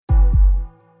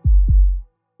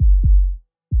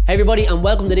Hey everybody, and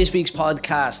welcome to this week's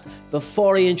podcast.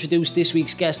 Before I introduce this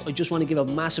week's guest, I just want to give a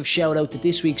massive shout out to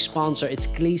this week's sponsor. It's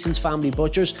Gleason's Family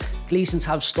Butchers. Gleason's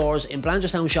have stores in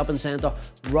Blanchardstown Shopping Centre,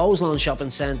 Roselawn Shopping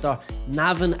Centre,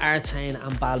 Navan, Artane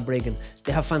and Balbriggan.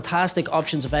 They have fantastic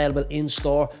options available in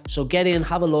store, so get in,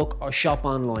 have a look or shop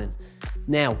online.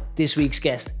 Now, this week's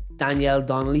guest, Danielle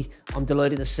Donnelly. I'm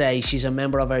delighted to say she's a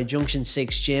member of our Junction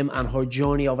 6 gym, and her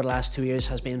journey over the last 2 years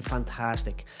has been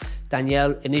fantastic.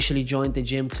 Danielle initially joined the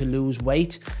gym to lose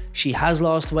weight. She has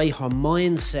lost weight. Her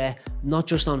mindset, not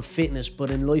just on fitness, but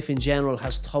in life in general,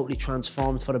 has totally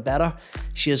transformed for the better.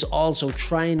 She is also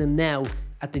training now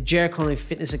at the Ger Conroy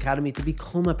Fitness Academy to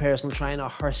become a personal trainer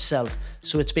herself.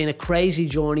 So it's been a crazy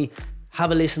journey.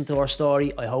 Have a listen to her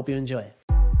story. I hope you enjoy it.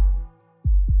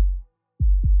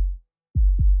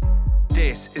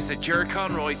 This is the Ger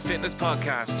Conroy Fitness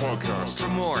Podcast. For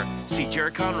more, see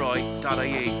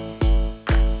gerconroy.ie.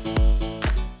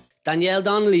 Danielle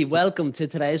Donnelly, welcome to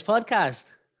today's podcast.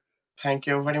 Thank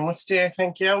you very much, dear.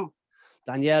 Thank you.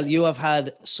 Danielle, you have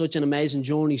had such an amazing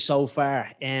journey so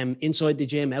far, inside the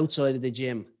gym, outside of the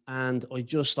gym. And I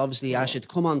just obviously asked you to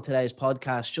come on today's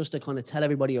podcast just to kind of tell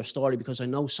everybody your story, because I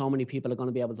know so many people are going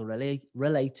to be able to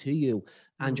relate to you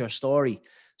and your story.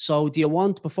 So do you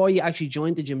want, before you actually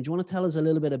joined the gym, do you want to tell us a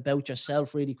little bit about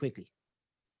yourself really quickly?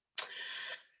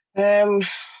 Well,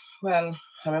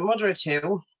 I'm a mother of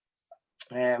two,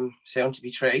 soon to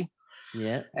be three.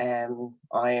 Yeah.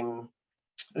 I'm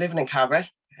living in Cabra.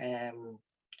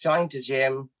 Joined the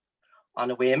gym on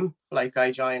a whim, like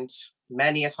I joined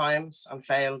many a times and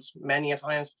failed many a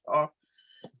times before.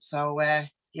 So I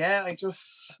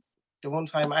just, the one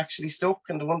time I actually stuck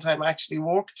and the one time I actually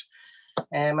worked.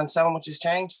 And so much has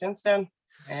changed since then.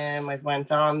 I've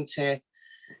went on to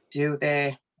do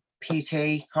the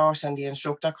PT course and the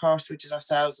instructor course, which is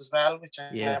ourselves as well, which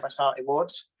I never thought I would.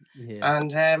 Yeah.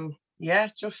 And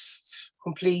just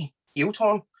complete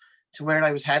U-turn to where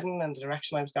I was heading and the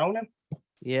direction I was going in.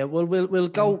 Yeah, well, we'll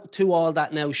go to all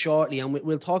that now shortly, and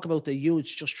we'll talk about the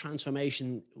huge just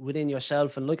transformation within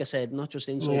yourself, and like I said, not just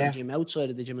inside the gym, outside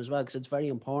of the gym as well, because it's very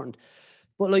important.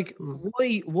 But like,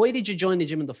 why did you join the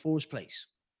gym in the first place?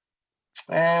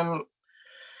 Being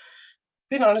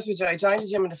honest with you, I joined the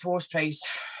gym in the first place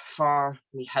for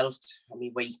my health and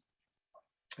my weight.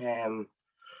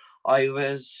 I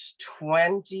was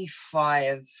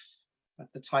 25 at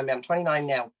the time. I'm 29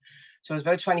 now. So I was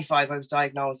about 25. I was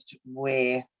diagnosed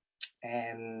with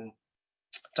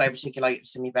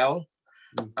diverticulitis in my bowel.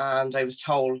 And I was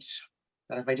told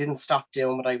that if I didn't stop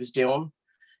doing what I was doing,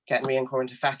 getting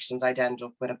recurrent infections, I'd end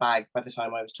up with a bag by the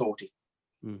time I was 30.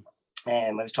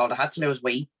 I was told I had to lose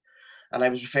weight, and I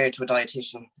was referred to a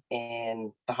dietitian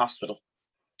in the hospital.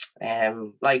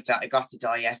 Like that, I got the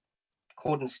diet,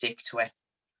 couldn't stick to it.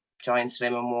 Giant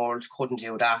Slimming World, couldn't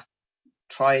do that.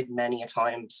 Tried many a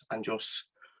times and just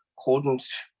couldn't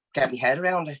get my head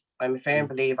around it. I'm a firm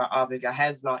believer of, if your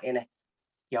head's not in it,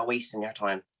 you're wasting your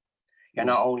time. You're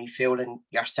not only fueling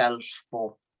yourself,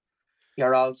 but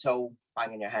you're also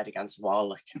banging your head against the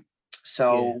wall.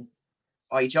 So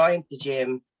I joined the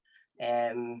gym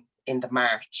in the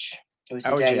March. It was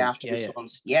the day after my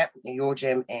son's. Yeah, your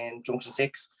gym in Junction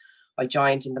 6. I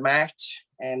joined in the March,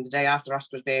 the day after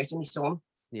Oscar's birthday, my son.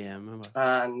 Yeah, I remember.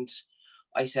 And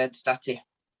I said, that's it.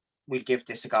 We'll give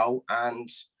this a go. And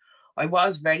I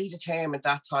was very determined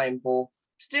that time, but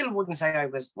still wouldn't say I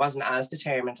wasn't as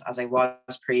determined as I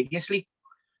was previously.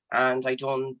 And I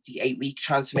done the 8-week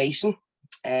transformation.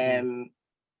 And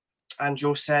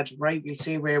just said, right, we'll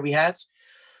see where we head.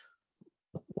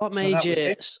 What made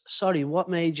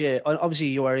you, obviously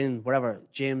you were in whatever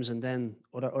gyms and then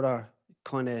other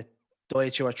kind of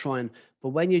diets you were trying, but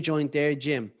when you joined their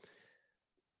gym,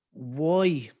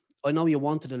 why? I know you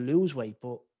wanted to lose weight,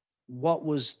 but what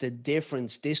was the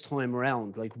difference this time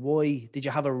around? Like, why did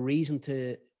you have a reason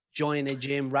to join a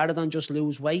gym rather than just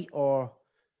lose weight, or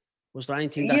was there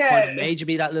anything that kind of made you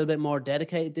be that little bit more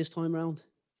dedicated this time around?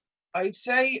 I'd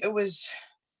say it was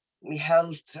my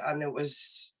health, and it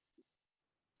was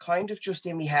kind of just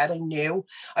in my head. I knew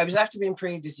I was after being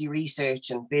previously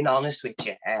researching, being honest with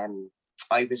you.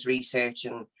 I was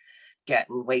researching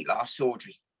getting weight loss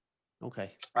surgery.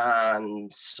 Okay.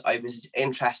 And I was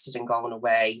interested in going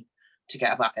away to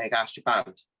get a gastric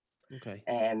band. Okay.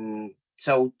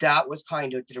 So that was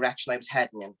kind of the direction I was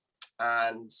heading in.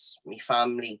 And my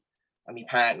family and my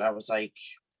partner was like,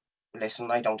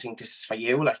 listen, I don't think this is for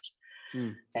you.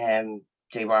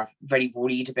 They were very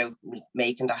worried about me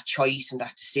making that choice and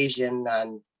that decision.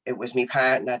 And it was my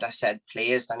partner that said,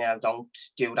 please, Danielle, don't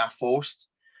do that first.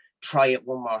 Try it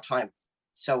one more time.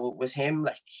 So it was him,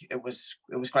 it was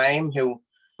Graham who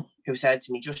who said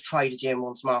to me, just try the gym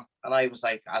once more. And I was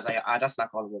like, that's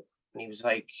not going to work. And he was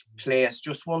like, please,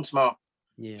 just once more,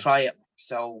 try it.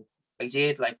 So I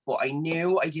did, like, but I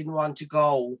knew I didn't want to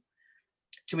go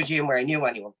to a gym where I knew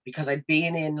anyone, because I'd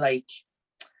been in like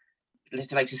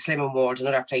the Slim and World and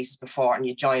other places before, and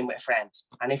you join with a friend.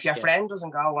 And if your friend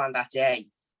doesn't go on that day,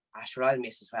 sure, I'll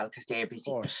miss as well because they're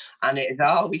busy. And it's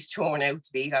always turned out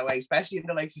to be that way, especially in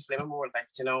the likes of Slim and World, like,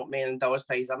 you know, me and those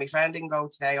places. And my friend didn't go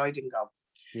today, I didn't go.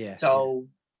 Yeah. So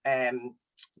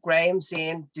Graham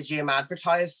seen the gym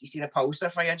advertised, he seen a poster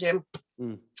for your gym,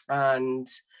 and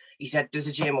he said, there's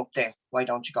a gym up there, why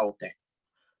don't you go up there?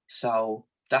 So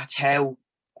that's how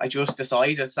I just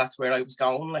decided that's where I was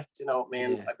going, like, you know what I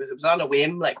mean? Yeah. It was on a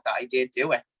whim, like, that I did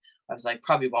do it. I was like,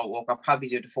 probably won't work, I'll probably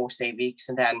do the first 8 weeks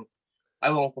and then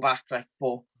I won't go back, like,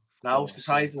 but now,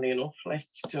 surprisingly enough, like,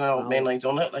 do you know what I mean? I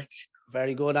done it, like.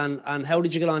 Very good. And how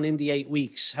did you get on in the 8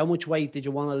 weeks? How much weight did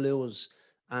you want to lose?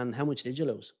 And how much did you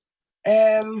lose?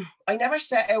 I never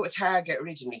set out a target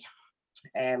originally,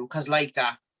 because like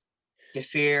that, the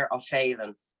fear of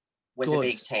failing was a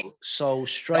big thing. So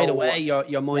straight away, your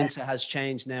mindset has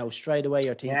changed now. Straight away,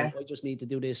 you're thinking, I just need to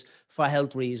do this for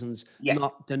health reasons,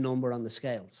 not the number on the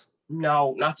scales.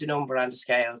 No, not the number on the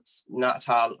scales, not at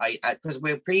all. Because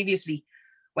we previously,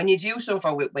 when you do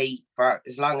suffer with weight for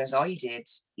as long as I did,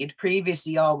 you'd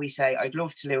previously always say, I'd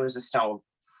love to lose a stone.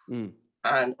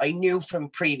 And I knew from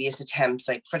previous attempts,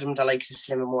 like for them, the likes of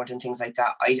Slim and More and things like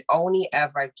that, I'd only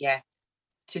ever get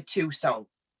to 2 stone.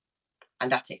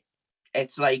 And that's it.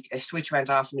 It's like a switch went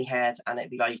off in my head and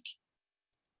it'd be like,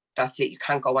 that's it. You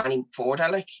can't go any further.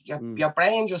 Like your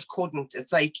brain just couldn't.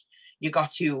 It's like you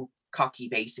got too cocky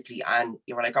basically. And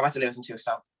you were like, I'm about to losing 2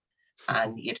 stone.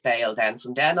 And you'd fail. Then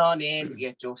from then on in,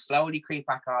 you just slowly creep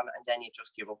back on and then you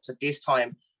just give up. So this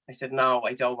time I said, no,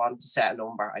 I don't want to set a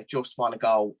number. I just want to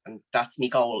go. And that's my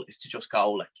goal, is to just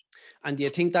go. Like. And do you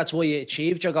think that's why you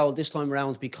achieved your goal this time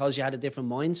around, because you had a different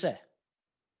mindset?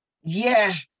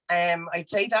 Yeah. I'd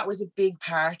say that was a big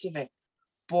part of it,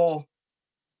 but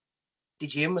the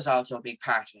gym was also a big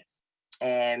part of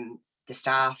it. The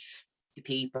staff, the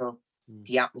people,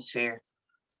 the atmosphere,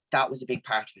 that was a big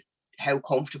part of it. How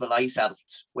comfortable I felt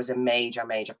was a major,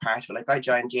 major part of it. Like, I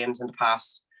joined gyms in the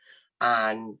past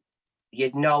and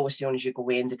you'd know as soon as you go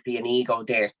in, there'd be an ego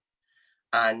there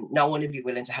and no one would be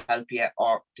willing to help you,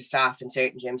 or the staff in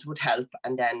certain gyms would help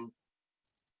and then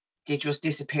they just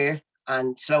disappear.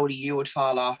 And slowly you would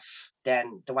fall off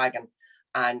then the wagon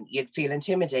and you'd feel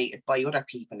intimidated by other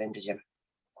people in the gym.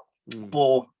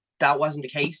 But that wasn't the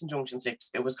case in Junction 6.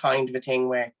 It was kind of a thing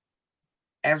where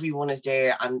everyone is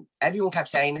there and everyone kept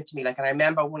saying it to me. Like, and I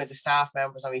remember one of the staff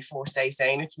members on my first day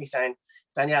saying it to me, saying,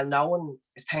 Danielle, no one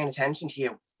is paying attention to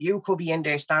you. You could be in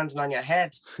there standing on your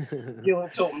head doing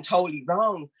something totally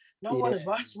wrong. No one is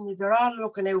watching you. They're all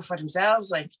looking out for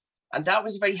themselves. Like, and that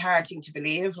was a very hard thing to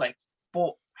believe. Like,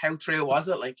 but how true was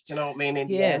it? Like, do you know what I mean? In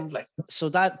the end, like. So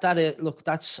look,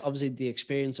 that's obviously the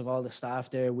experience of all the staff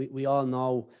there. We all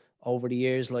know over the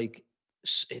years, like,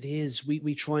 it is,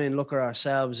 we try and look at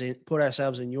ourselves, put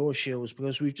ourselves in your shoes,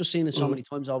 because we've just seen it so many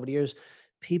times over the years.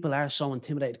 People are so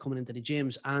intimidated coming into the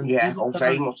gyms, and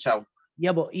very much so.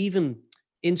 Yeah, but even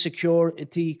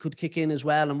insecurity could kick in as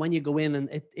well. And when you go in, and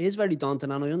it is very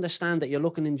daunting, and I understand that you're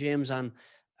looking in gyms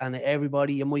and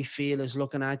everybody you might feel is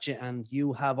looking at you, and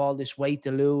you have all this weight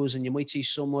to lose, and you might see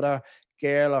some other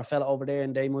girl or fella over there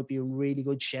and they might be in really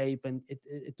good shape, and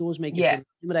it does make you feel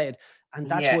intimidated. And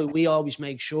that's why we always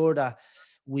make sure that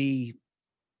we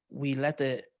let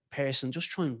the person just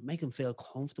try and make them feel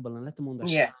comfortable and let them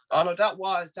understand. Oh no, that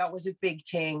was a big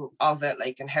thing of it,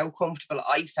 like, and how comfortable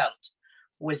I felt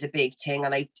was a big thing.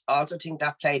 And I also think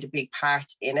that played a big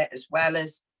part in it, as well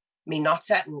as me not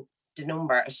setting the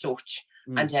number as such.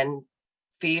 And then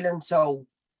feeling so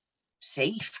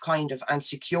safe kind of and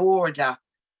secure that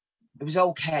it was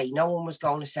okay. No one was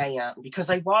going to say anything, because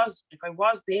I was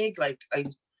big. Like, I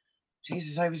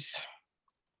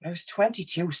was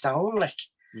 22 stone, like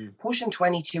pushing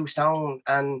 22 stone,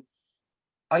 and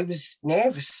I was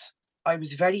nervous. I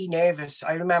was very nervous.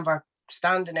 I remember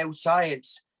standing outside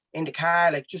in the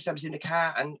car, like just I was in the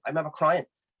car, and I remember crying.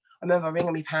 I remember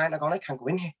ringing my partner going, I can't go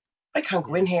in here. I can't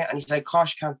go in here. And he's like,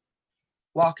 Kosh, can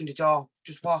walk in the door,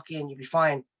 just walk in, you'll be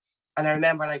fine. And I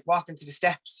remember like walking to the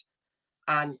steps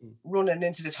and running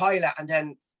into the toilet and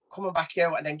then coming back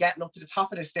out and then getting up to the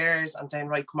top of the stairs and saying,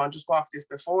 right, come on, just walk this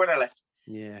before they're like.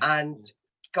 And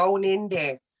going in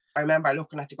there, I remember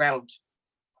looking at the ground.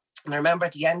 And I remember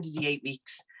at the end of the 8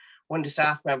 weeks, one of the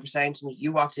staff members saying to me,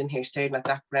 you walked in here staring at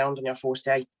that ground on your first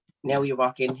day. Now you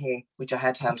walk in here with your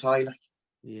head held high, like.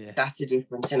 That's a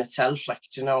difference in itself, like,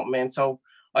 do you know what I mean? So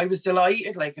I was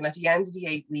delighted, like, and at the end of the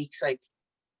 8 weeks, like,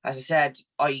 as I said,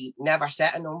 I never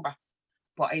set a number,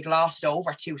 but I'd lost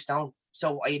over 2 stone.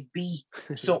 So I'd be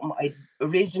something I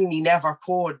originally never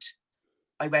could.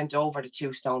 I went over the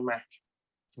 2 stone mark,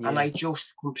 and I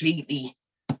just completely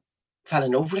fell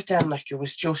in love with it then. Like, it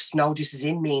was just, no, this is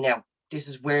in me now. This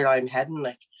is where I'm heading,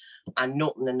 like, and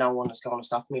nothing and no one is going to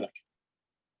stop me, like.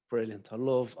 Brilliant. I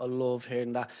love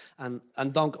hearing that. And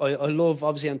Dunk, I love,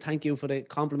 obviously, and thank you for the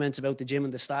compliments about the gym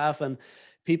and the staff. And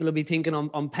people will be thinking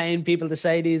I'm paying people to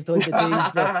say these type of things,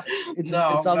 but it's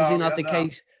obviously not the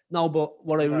case. No, but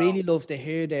what I really love to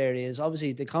hear there is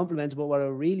obviously the compliments, but what I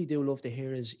really do love to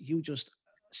hear is you just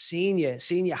seeing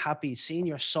you happy, seeing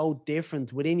you're so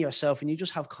different within yourself, and you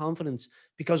just have confidence,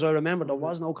 because I remember there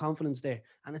was no confidence there.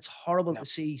 And it's horrible to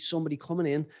see somebody coming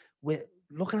in with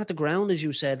looking at the ground, as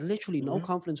you said, literally no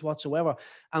confidence whatsoever.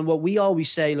 And what we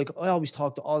always say, like I always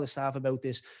talk to all the staff about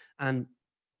this, and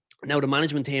now the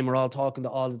management team are all talking to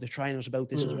all of the trainers about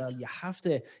this as well. You have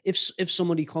to, if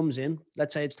somebody comes in,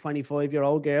 let's say it's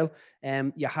 25-year-old girl,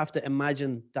 you have to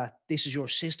imagine that this is your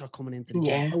sister coming into the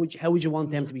gym. How would you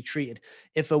want them to be treated?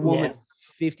 If a woman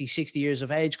 50, 60 years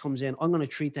of age comes in, I'm going to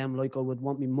treat them like I would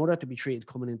want my mother to be treated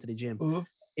coming into the gym.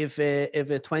 If a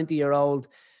 20-year-old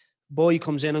boy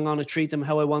comes in, I'm going to treat them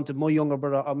how I wanted my younger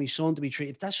brother or my son to be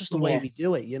treated. That's just the way we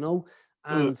do it, you know?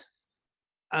 And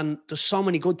there's so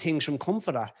many good things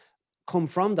come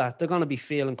from that. They're going to be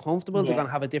feeling comfortable. They're going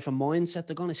to have a different mindset.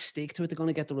 They're going to stick to it. They're going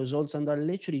to get the results, and they're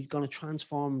literally going to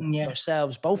transform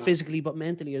themselves, both physically, but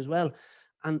mentally as well.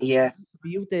 And for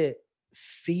you to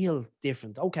feel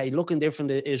different. Okay, looking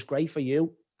different is great for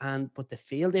you, but to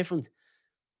feel different,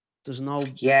 there's no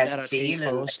better thing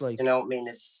for us. Like, you know what I mean,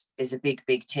 is a big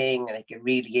thing. Like, it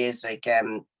really is. Like,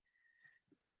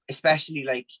 especially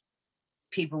like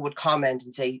people would comment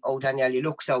and say, "Oh, Danielle, you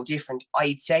look so different."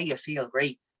 I'd say you feel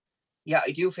great. Yeah,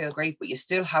 I do feel great, but you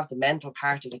still have the mental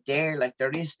part of it there. Like, there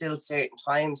is still certain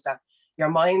times that your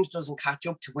mind doesn't catch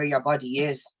up to where your body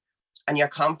is, and your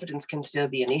confidence can still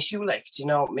be an issue. Like, do you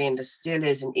know what I mean? There still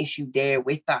is an issue there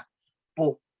with that.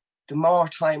 But the more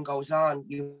time goes on,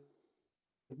 you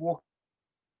work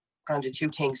on the two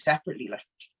things separately. Like,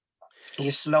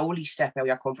 you slowly step out of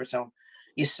your comfort zone.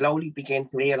 You slowly begin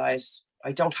to realize,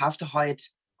 I don't have to hide.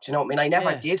 Do you know what I mean? I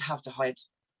never did have to hide,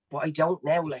 but I don't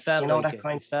now. Like, do you know that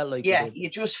kind of, you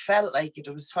just felt like it.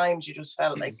 There was times you just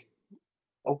felt like,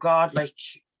 oh God, like,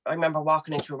 I remember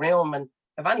walking into a room, and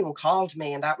if anyone called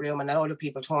me in that room and other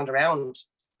people turned around,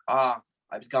 I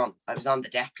was gone. I was on the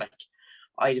deck. Like,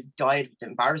 I died with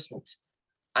embarrassment.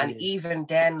 And even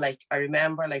then, like, I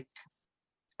remember, I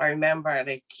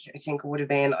think it would have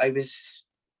been, it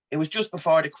was just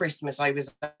before the Christmas, I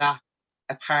was at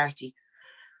a party,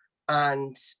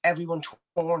 and everyone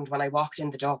turned when I walked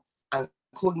in the door and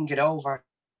couldn't get over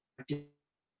the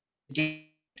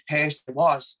person it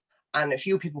was. And a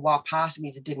few people walked past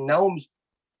me that didn't know me.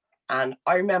 And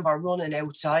I remember running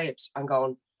outside and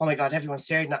going, oh my God, everyone's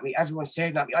staring at me.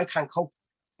 I can't cope.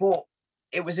 But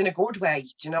it was in a good way,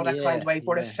 do you know, that kind of way.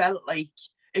 But it felt like,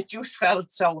 it just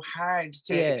felt so hard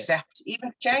to accept,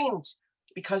 even change,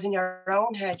 because in your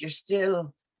own head, you're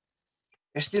still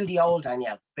the old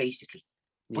Danielle, basically.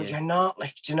 But you're not,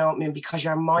 like, do you know what I mean? Because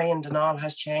your mind and all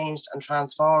has changed and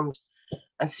transformed,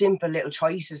 and simple little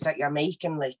choices that you're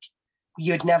making, like,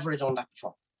 you'd never have done that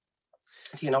before.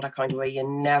 Do you know, that kind of way? You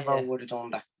never would have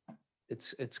done that.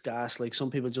 It's gas. Like,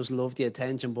 some people just love the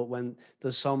attention, but when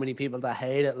there's so many people that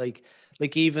hate it, like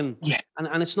even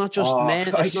and it's not just men,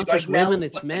 it's not just women,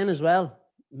 it's men as well.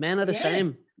 Men are the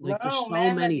same. Like, there's so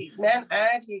many. Men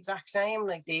are the exact same.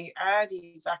 Like, they are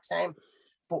the exact same.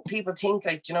 But people think,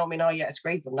 like, do you know what I mean? Oh yeah, it's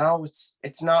great, but no,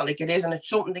 it's not. Like, it is, and it's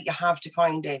something that you have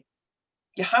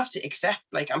to accept.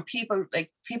 Like, and people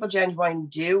genuinely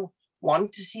do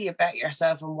want to see you better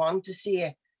yourself and want to see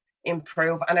you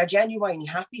improve, and are genuinely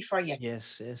happy for you.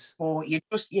 Yes. But you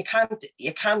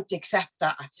can't accept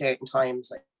that at certain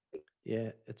times. Like,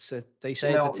 it's they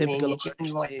say it's a typical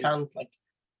Irish thing.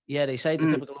 They say it's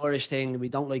a typical Irish thing. We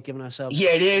don't like giving ourselves.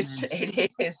 Yeah, it is.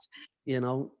 It is. You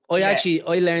know,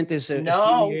 I learned this a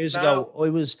few years ago.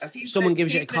 Someone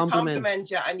gives you a compliment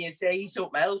you, and you say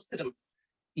something else to them.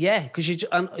 Yeah, because do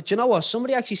you know what?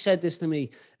 Somebody actually said this to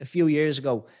me a few years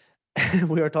ago.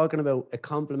 We were talking about a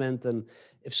compliment, and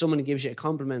if someone gives you a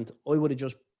compliment, I would have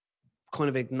just kind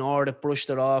of ignored it,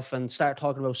 brushed it off, and start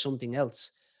talking about something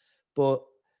else. But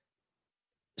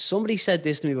somebody said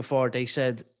this to me before. They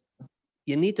said,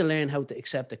 you need to learn how to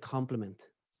accept a compliment.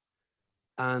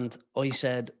 And I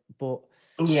said, but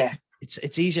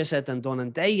it's easier said than done.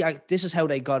 And this is how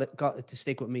they got it to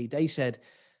stick with me. They said,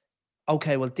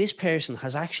 okay, well, this person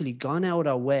has actually gone out of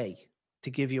their way to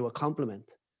give you a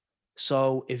compliment.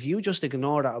 So if you just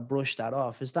ignore that or brush that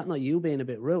off, is that not you being a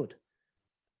bit rude?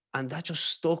 And that just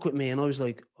stuck with me. And I was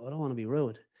like, I don't want to be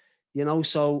rude, you know?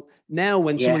 So now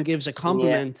when someone gives a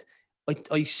compliment,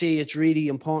 I see it's really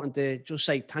important to just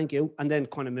say thank you and then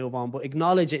kind of move on, but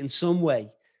acknowledge it in some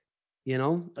way, you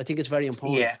know? I think it's very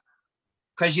important. Yeah.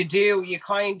 Because you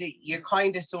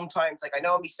kind of sometimes, like, I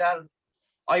know myself,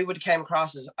 I would have came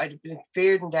across as I'd have been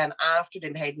feared, and then after they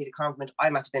made me the compliment, I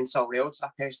might have been so rude to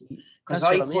that person because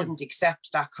I couldn't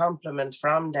accept that compliment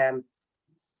from them.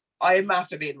 I'm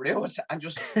after being rude and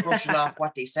just brushing off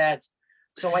what they said.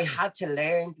 So I had to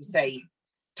learn to say,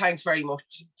 thanks very much.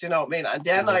 Do you know what I mean? And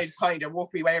then I'd kind of work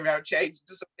my way around changing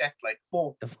the subject, like,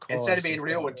 oh, instead of being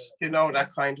rude, you know,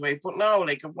 that kind of way. But no,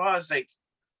 like,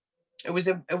 it was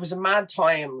a mad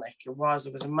time. Like, it was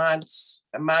a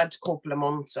mad couple of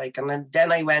months. Like, and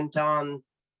then I went on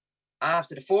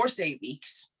after the first 8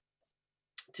 weeks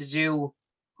to do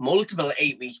multiple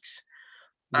 8 weeks.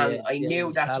 And I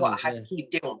knew that's what I had to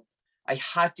keep doing. I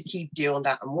had to keep doing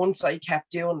that. And once I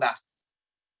kept doing that,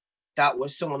 that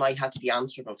was someone I had to be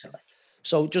answerable to. Like.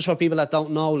 So just for people that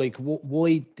don't know, like,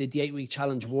 why did the 8-week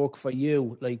challenge work for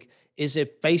you? Like, is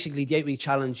it basically the 8-week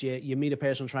challenge? You meet a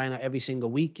personal trainer every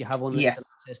single week. You have unlimited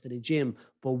access to the gym.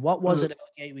 But what was it about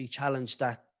the 8-week challenge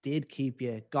that did keep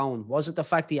you going? Was it the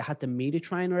fact that you had to meet a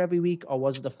trainer every week, or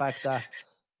was it the fact that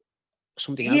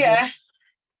something else? Yeah,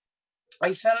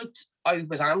 I felt I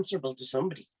was answerable to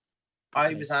somebody. Okay.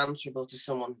 I was answerable to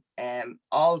someone.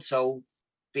 Also,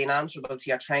 being answerable to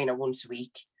your trainer once a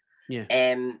week. Yeah.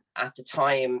 At the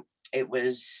time, it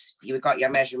was you got your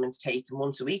measurements taken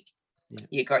once a week. Yeah.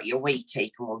 You got your weight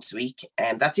taken once a week.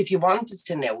 That's if you wanted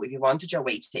to know, if you wanted your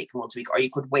weight taken once a week, or you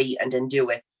could wait and then do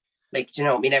it, like, do you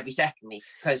know what I mean, every second week.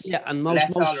 Because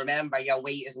let's all remember, your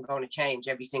weight isn't going to change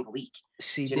every single week.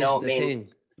 See, this is the thing.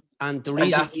 And the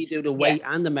reason we do the weight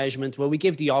and the measurement, well, we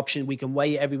give the option, we can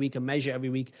weigh every week and measure every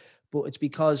week, but it's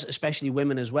because, especially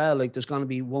women as well, like, there's going to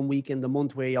be 1 week in the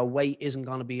month where your weight isn't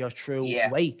going to be your true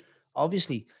weight,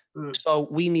 obviously. So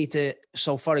we need to,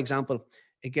 so for example,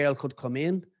 a girl could come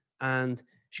in and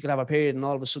she could have a period and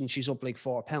all of a sudden she's up like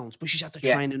 4 pounds, but she's had to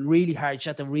training really hard. She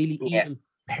had to really eating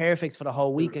perfect for the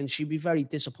whole week, and she'd be very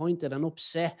disappointed and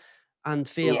upset and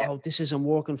feel, oh, this isn't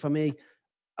working for me.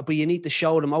 But you need to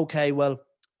show them, okay,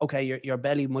 your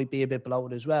belly might be a bit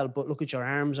bloated as well, but look at your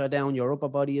arms are down, your upper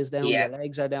body is down, your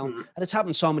legs are down. And it's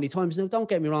happened so many times. Now, don't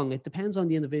get me wrong, it depends on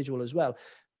the individual as well.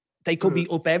 They could be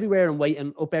up everywhere in weight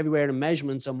and up everywhere in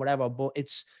measurements and whatever, but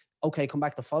it's, okay, come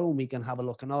back the following week and have a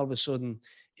look. And all of a sudden,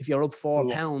 if you're up 4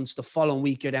 pounds, the following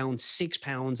week you're down 6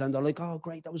 pounds, and they're like, oh,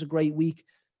 great, that was a great week.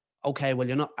 Okay, well,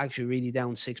 you're not actually really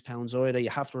down 6 pounds either. You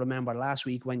have to remember last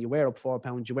week when you were up 4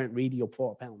 pounds, you weren't really up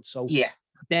 4 pounds. So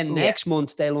then next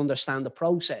month they'll understand the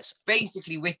process.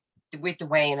 Basically, with the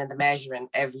weighing and the measuring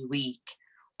every week,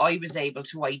 I was able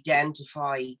to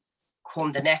identify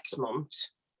come the next month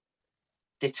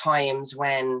the times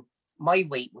when my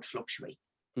weight would fluctuate.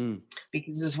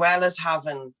 Because as well as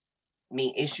having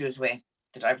me issues with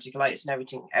the diverticulitis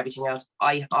and everything else,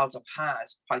 I also had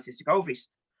polycystic ovaries.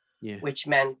 Which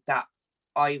meant that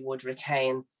I would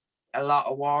retain a lot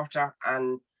of water,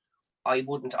 and I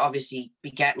wouldn't obviously be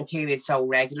getting a period so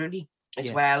regularly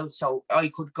as well. So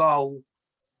I could go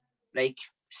like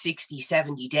 60,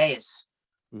 70 days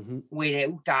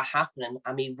without that happening.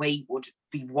 And my weight would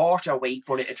be water weight,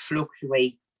 but it'd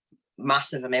fluctuate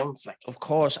massive amounts. Like, of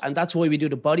course. And that's why we do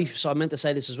the body. So I meant to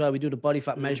say this as well. We do the body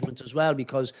fat measurement as well,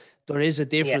 because there is a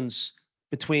difference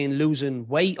between losing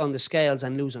weight on the scales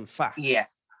and losing fat.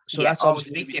 So that's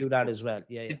obviously we do that as well.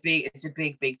 It's a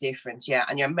big difference.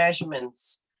 And your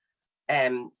measurements,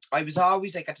 I was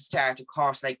always like at the start, of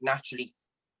course, like naturally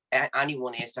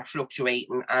anyone is, they're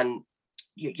fluctuating and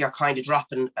you're kind of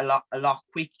dropping a lot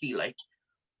quickly, like,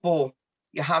 but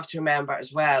you have to remember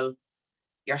as well,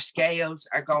 your scales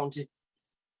are going to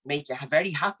make you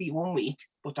very happy 1 week,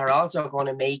 but they're also going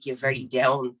to make you very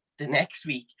down the next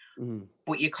week.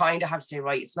 But you kind of have to say,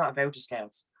 right, it's not about the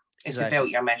scales, it's about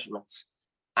your measurements.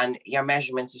 And your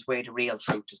measurements is where the real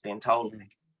truth is being told.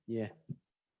 Yeah,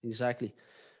 exactly.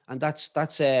 And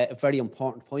that's a very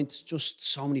important point. It's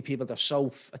just so many people,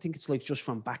 I think it's like just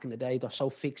from back in the day, they're so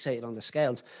fixated on the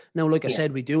scales. Now, like I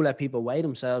said, we do let people weigh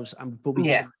themselves, but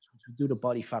we do the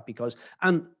body fat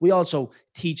and we also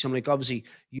teach them, like, obviously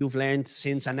you've learned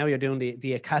since, and now you're doing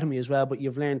the academy as well, but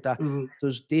you've learned that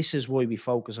this is why we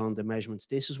focus on the measurements.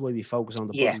 This is why we focus on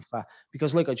the body fat,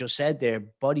 because like I just said there,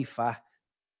 body fat,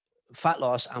 fat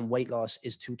loss and weight loss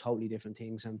is two totally different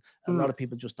things, and a lot of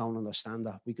people just don't understand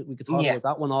that. We could talk about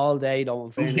that one all day, though.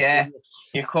 In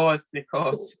fairness, of course.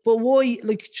 But why?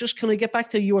 Like, just can I get back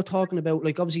to you were talking about?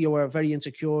 Like, obviously, you were very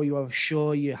insecure, you were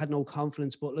shy, you had no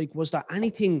confidence. But like, was there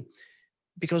anything?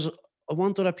 Because I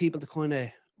want other people to kind of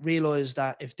realize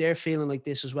that if they're feeling like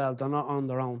this as well, they're not on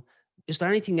their own. Is there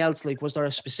anything else? Like, was there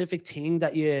a specific thing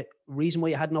reason why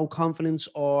you had no confidence,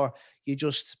 or you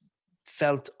just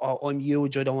felt, oh, I'm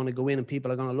huge, I don't want to go in and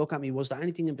people are going to look at me? Was there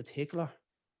anything in particular?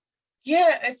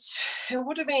 Yeah, it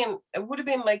would have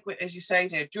been like, as you say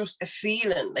there, just a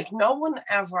feeling. Like, no one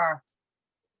ever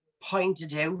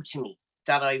pointed out to me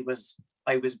that I was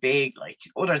big, like,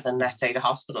 other than, let's say, the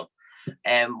hospital.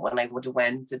 When I would have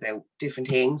went about different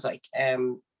things, like,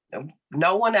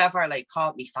 no one ever like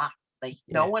called me fat. Like,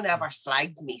 no one ever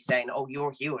slagged me saying, oh,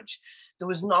 you're huge. There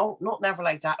was nothing ever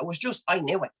like that. It was just, I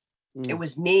knew it. It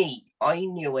was me. I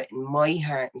knew it in my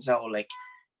heart and soul, like,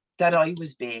 that I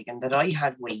was big and that I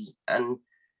had weight. And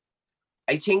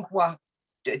I think what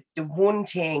the one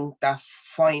thing that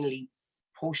finally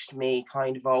pushed me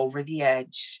kind of over the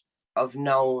edge of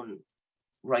knowing,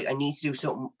 right, I need to do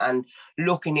something, and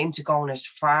looking into going as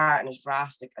far and as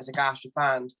drastic as a gastric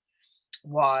band,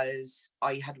 was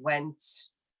I had went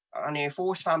on a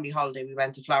forced family holiday. We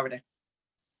went to Florida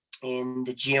in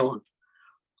the June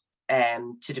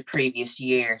to the previous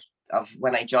year of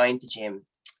when I joined the gym.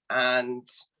 And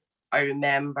I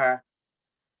remember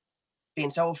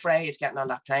being so afraid getting on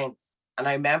that plane. And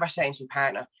I remember saying to my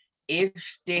partner,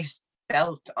 if this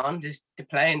belt on the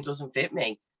plane doesn't fit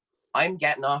me, I'm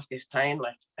getting off this plane.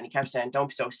 Like, and he kept saying, don't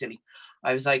be so silly.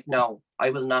 I was like, no,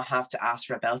 I will not have to ask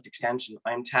for a belt extension.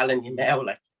 I'm telling you now,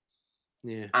 like.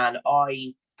 Yeah. And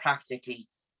I practically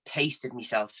pasted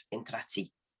myself into that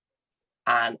seat.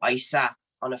 And I sat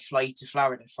on a flight to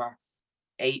Florida for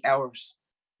 8 hours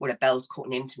with a belt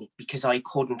cutting into me because I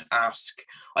couldn't ask.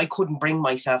 I couldn't bring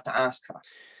myself to ask for that.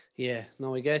 Yeah,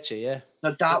 no, I get you, yeah.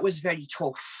 So that was very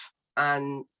tough.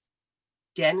 And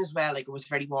then as well, like, it was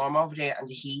very warm over there, and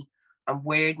the heat. I'm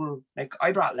wearing, like,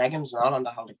 I brought leggings and all on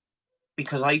the holiday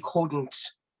because I couldn't,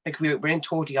 like, we're in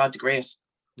 30 odd degrees.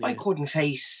 Yeah. I couldn't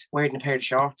face wearing a pair of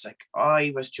shorts. Like,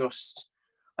 I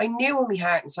knew in my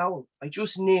heart and soul. I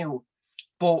just knew.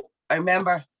 But I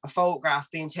remember a photograph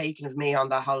being taken of me on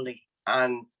that holiday,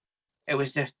 and it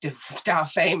was that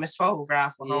famous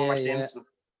photograph of Homer Simpson.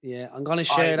 Yeah, I'm going to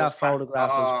share that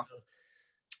photograph as well.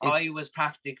 I was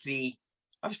practically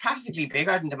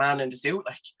bigger than the man in the suit.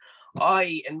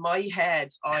 Like, in my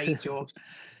head, I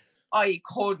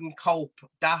couldn't cope.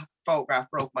 That photograph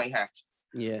broke my heart.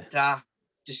 Yeah. That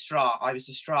distraught. I was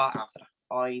distraught after that.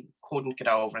 I couldn't get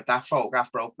over it. That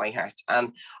photograph broke my heart.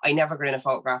 And I never got in a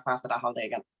photograph after that holiday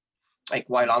again. Like,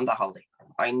 while on the holiday,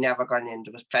 I never got in.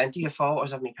 There was plenty of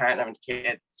photos of my partner and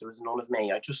kids. There was none of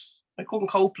me. I couldn't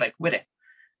cope, like, with it.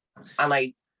 And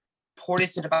I poured it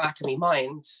to the back of my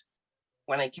mind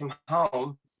when I came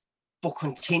home, but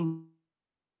continued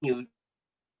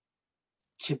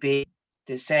to be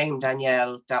the same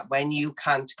Danielle, that when you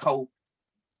can't cope,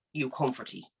 you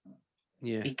comfort you.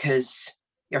 Yeah. Because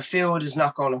your food is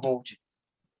not going to hurt you.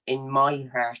 In my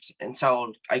heart and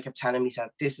soul, I kept telling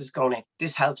myself,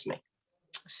 this helps me.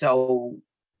 So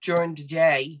during the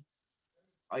day,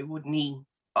 I wouldn't eat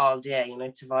all day, and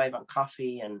I'd survive on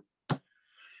coffee and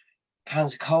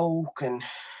cans of Coke and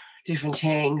different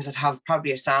things. I'd have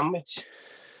probably a sandwich.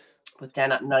 But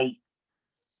then at night,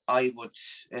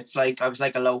 it's like I was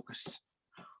like a locust.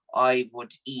 I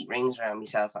would eat rings around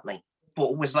myself at night.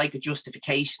 But it was like a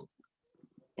justification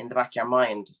in the back of your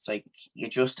mind. It's like you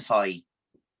justify,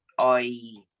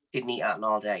 I didn't eat that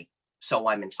all day, so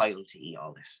I'm entitled to eat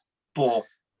all this. But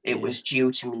it was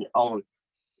due to my own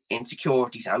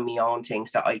insecurities and my own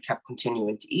things that I kept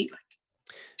continuing to eat.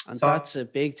 And so, that's a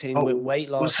big thing with weight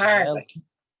loss. It was hard, as well.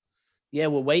 Yeah,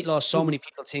 with weight loss, so many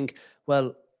people think,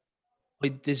 well,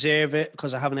 I deserve it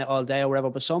because I haven't eaten all day or whatever.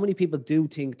 But so many people do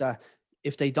think that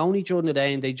if they don't eat during the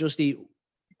day and they just eat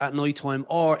at night time,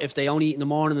 or if they only eat in the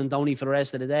morning and don't eat for the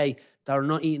rest of the day, they're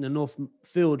not eating enough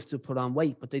food to put on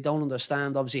weight. But they don't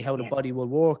understand, obviously, how the body will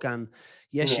work. And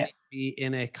yes, you need to be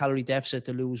in a calorie deficit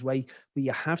to lose weight, but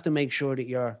you have to make sure that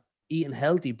you're eating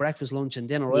healthy. Breakfast, lunch, and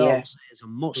dinner, I always say, is a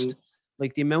must.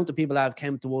 Like, the amount of people that have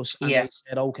come to us and they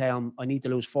said, okay, I need to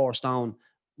lose 4 stone.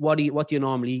 What do you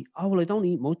normally eat? Oh, well, I don't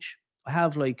eat much. I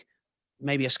have, like,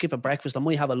 maybe I skip a breakfast. I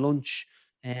might have a lunch.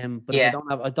 But if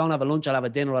I don't have a lunch, I'll have a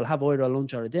dinner. I'll have either a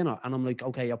lunch or a dinner. And I'm like,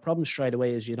 okay, your problem straight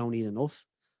away is you don't eat enough.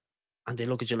 And they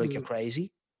look at you like you're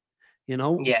crazy, you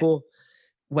know? Yeah. But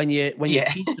when you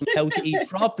teach them how to eat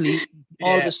properly,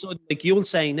 all of a sudden, like you'll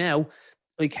say now,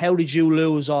 like, how did you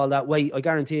lose all that weight? I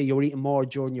guarantee you were eating more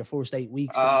during your first 8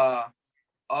 weeks.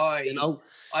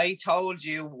 I told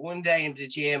you one day in the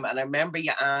gym, and I remember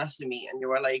you asking me, and you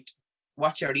were like,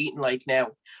 what you're eating like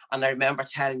now? And I remember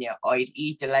telling you I'd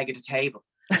eat the leg of the table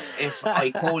if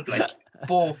I could, like,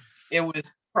 but it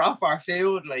was proper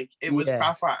food, like, it was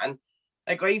proper. And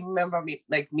like, I even remember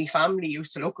my family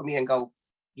used to look at me and go,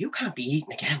 you can't be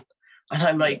eating again. And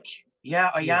I'm like, yeah,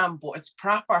 I am, but it's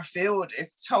proper food.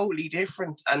 It's totally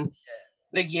different. And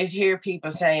like, you'd hear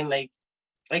people saying like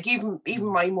even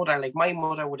my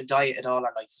mother would have dieted all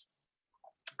her life.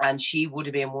 And she would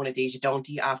have been one of these, you don't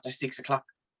eat after 6 o'clock.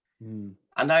 And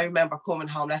I remember coming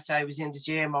home, let's say I was in the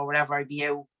gym or whatever, I'd be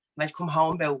out, and I'd come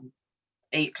home about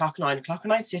 8 o'clock, 9 o'clock,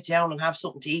 and I'd sit down and have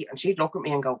something to eat. And she'd look at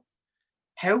me and go,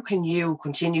 how can you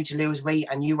continue to lose weight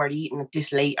and you are eating it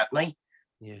this late at night?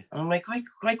 Yeah. And I'm like,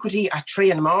 I could eat at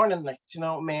 3 a.m, like, do you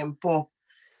know what I mean? But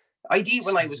I'd eat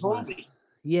when I was hungry.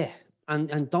 Yeah.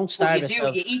 And don't starve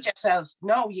yourself. You eat yourself.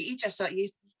 No, you eat yourself.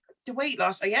 The weight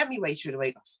loss, I ate my way through the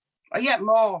weight loss. I ate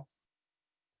more,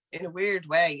 in a weird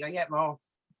way, I ate more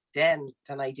then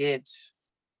than I did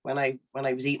when I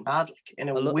was eating bad, like, in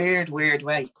a weird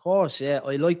way. Of course, yeah.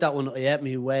 I like that one. I ate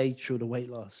my way through the weight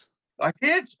loss. I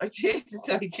did. I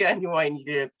genuinely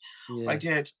did. Yeah. I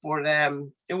did. But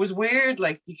it was weird,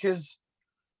 like, because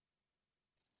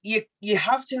you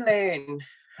have to learn.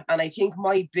 And I think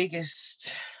my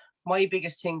biggest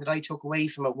thing that I took away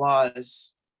from it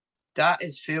was that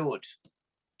is food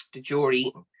that you're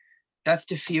eating. That's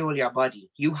to fuel your body.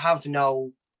 You have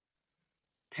no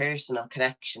personal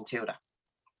connection to that.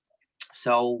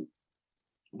 So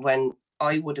when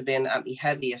I would have been at my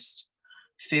heaviest,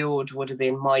 food would have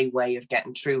been my way of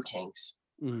getting through things.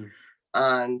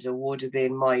 And it would have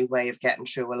been my way of getting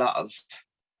through a lot of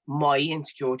my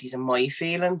insecurities and my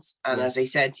feelings. And as I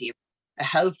said to you, it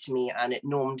helped me and it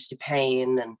numbed the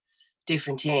pain and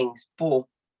different things. But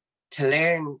to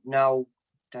learn now,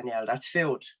 Danielle, that's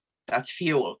food, that's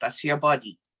fuel, that's for your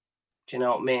body. Do you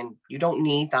know what I mean? You don't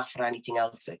need that for anything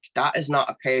else. Like, that is not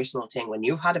a personal thing. When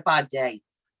you've had a bad day,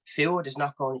 food is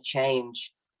not going to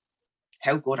change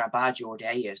how good or bad your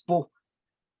day is. But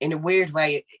in a weird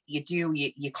way,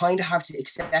 you kind of have to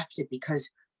accept it,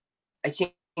 because I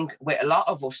think with a lot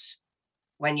of us,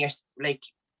 when you're like,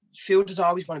 food is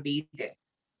always going to be there,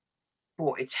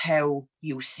 but it's how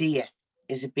you see it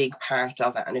is a big part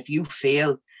of it. And if you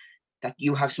feel that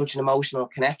you have such an emotional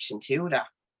connection to that,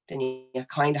 then you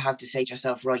kind of have to say to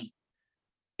yourself, right,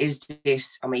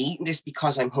 am I eating this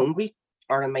because I'm hungry,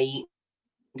 or am I eating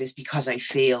this because I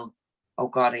feel, oh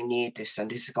God, I need this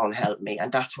and this is going to help me?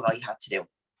 And that's what I had to do.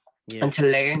 Yeah. And to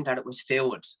learn that it was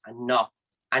food and not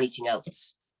anything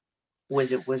else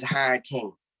was a hard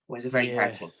thing. Was a very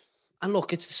hard thing. And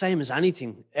look, it's the same as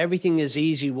anything. Everything is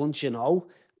easy once you know,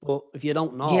 but if you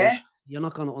don't know, you're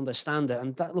not going to understand it.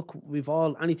 And that, look,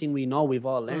 anything we know, we've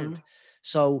all learned.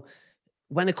 So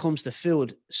when it comes to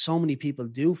food, so many people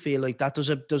do feel like that.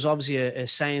 There's obviously a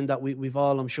saying that we've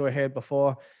all, I'm sure, heard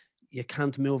before. You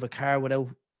can't move a car without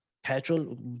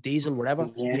petrol, diesel, whatever.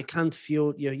 Yeah. You can't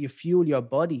fuel, you fuel your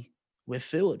body with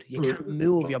food. You can't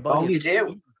move your body. Oh, you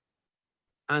do.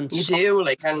 And you do,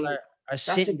 like, and are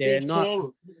sitting there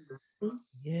not.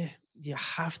 Yeah, you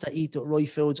have to eat the right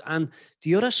foods. And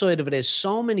the other side of it is,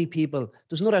 so many people,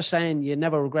 there's another saying, you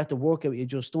never regret the workout you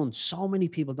just done. So many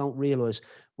people don't realize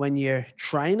when you're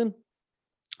training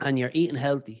and you're eating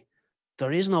healthy,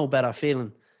 there is no better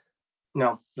feeling.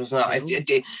 No, there's not.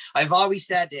 I've always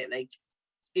said it, like,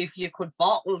 if you could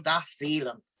bottle that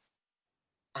feeling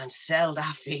and sell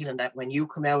that feeling, that when you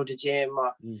come out of the gym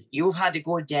or you've had a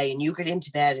good day and you get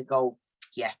into bed and go,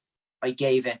 yeah, I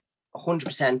gave it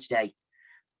 100% today.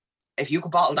 If you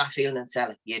could bottle that feeling and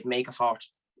sell it, you'd make a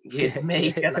fortune. You'd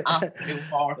make an absolute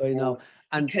fortune. I know.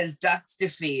 And because that's the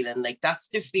feeling, like, that's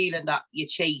the feeling that you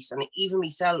chase. And even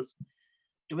myself,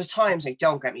 there was times, like,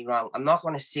 don't get me wrong, I'm not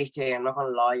going to sit there, I'm not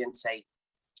going to lie and say,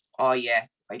 oh yeah,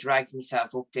 I dragged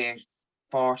myself up there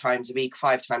 4 times a week,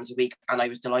 5 times a week, and I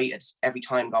was delighted every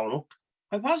time going up.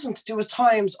 I wasn't. There was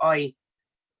times I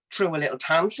threw a little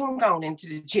tantrum going into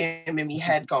the gym in my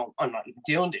head going, I'm not even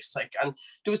doing this. Like, and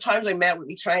there was times I met with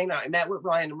my trainer, I met with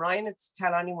Ryan, and Ryan had to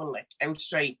tell anyone, like, out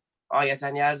straight, oh yeah,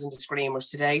 Danielle's in the Screamers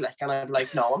today. Like, and I'd be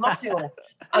like, no, I'm not doing it.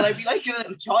 And I'd be like a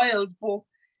little child,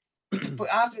 but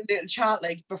after a little chat,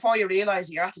 like, before you realise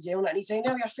that you're after doing it, and he'd say,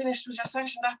 no, you're finished. Was your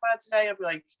session that bad today? I'd be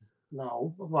like,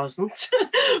 no, it wasn't.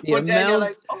 But then you're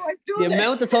like, oh, I'm doing it. The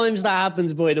amount of times that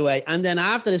happens, by the way, and then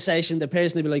after the session, the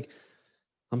person will be like,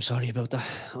 I'm sorry about that.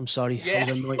 I'm sorry. Yeah.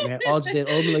 I was a nightmare. Odds did.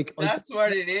 I'm like, That's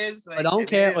what it is. I Like, don't it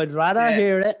care. I'd is. rather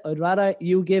hear it. I'd rather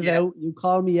you give Yeah. out. You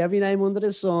call me every name under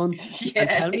the sun and Yeah,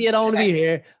 tell me you don't want to be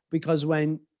here, because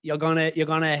when you're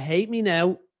gonna hate me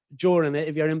now during it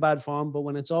if you're in bad form, but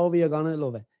when it's over, you're gonna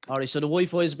love it. All right. So the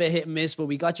Wi-Fi is a bit hit and miss, but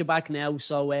we got you back now.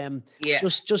 So Yeah.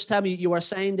 just tell me, you were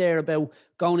saying there about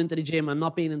going into the gym and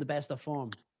not being in the best of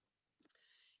form.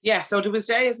 Yeah, so there was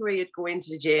days where you'd go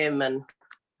into the gym and,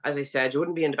 as I said, you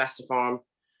wouldn't be in the best of form,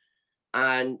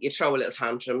 and you'd throw a little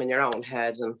tantrum in your own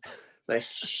head, and like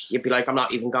you'd be like, I'm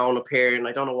not even going up here, and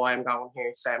I don't know why I'm going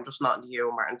here today. I'm just not in the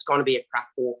humour, and it's going to be a crap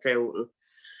workout and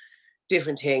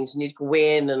different things. And you'd go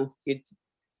in and you'd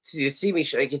see me,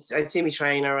 I'd see me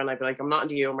trainer, and I'd be like, I'm not in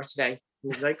the humour today.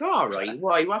 And he'd be like, all right,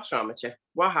 why? What's wrong with you?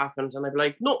 What happened? And I'd be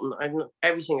like, nothing.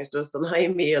 Everything is just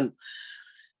denying me. And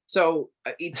so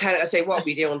I'd say, what are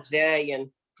we doing today? And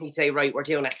he'd say, right, we're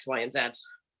doing X, Y, and Z.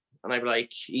 And I'd be like,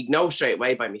 he'd know straight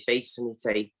away by my face, and he'd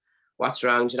say, what's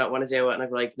wrong? Do you not want to do it? And I'd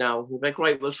be like, no. He'd be like,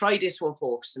 right, we'll try this one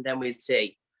first, and then we'll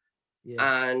see.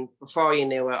 Yeah. And before you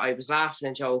knew it, I was laughing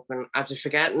and joking, I was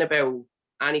forgetting about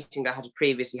anything that had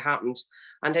previously happened.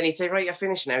 And then he'd say, right, you're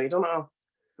finished now, you don't know.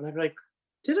 And I'd be like,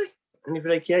 did I? And he'd be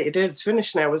like, yeah, you did, it's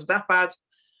finished now. Was it that bad?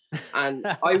 And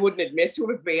I wouldn't admit to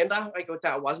it being that. I go,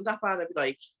 that wasn't that bad. I'd be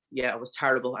like, yeah, it was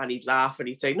terrible. And he'd laugh and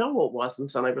he'd say, no, it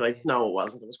wasn't. And I'd be like, no, it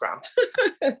wasn't. It was grand.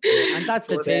 Yeah, and that's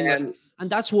the thing. And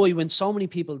that's why when so many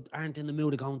people aren't in the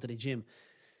mood of going to the gym,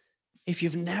 if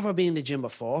you've never been to the gym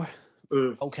before,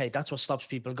 okay, that's what stops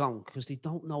people going, because they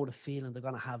don't know the feeling they're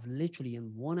going to have literally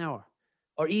in 1 hour.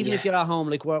 Or even if you're at home,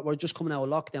 like we're just coming out of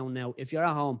lockdown now, if you're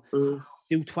at home,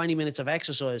 do 20 minutes of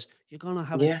exercise, you're going to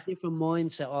have a different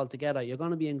mindset altogether. You're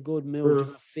going to be in good mood. You're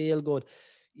going to feel good.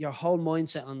 Your whole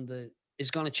mindset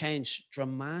is going to change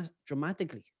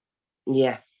dramatically.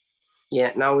 Yeah.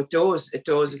 Yeah. No, it does. It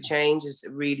does. It changes.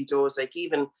 It really does. Like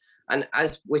even, and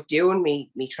as with doing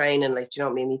me training, like, you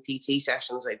know, me PT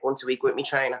sessions, like once a week with me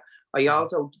trainer, I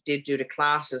also did do the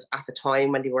classes at the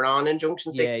time when they were on in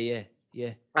Junction 6.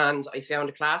 Yeah. And I found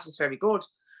the classes very good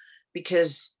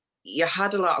because you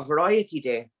had a lot of variety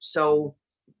there. So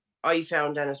I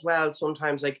found then as well,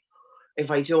 sometimes like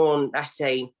if I done, let's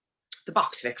say, the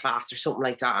box fit class or something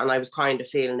like that, and I was kind of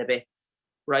feeling a bit,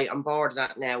 right, I'm bored of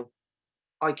that now,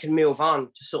 I can move on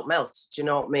to something else. Do you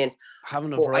know what I mean?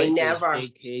 Having a variety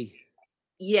is key.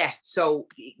 Yeah, so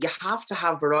you have to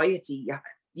have variety.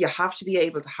 You have to be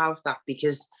able to have that,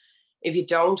 because if you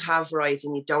don't have variety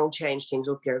and you don't change things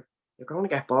up, you're going to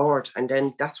get bored. And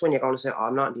then that's when you're going to say, oh,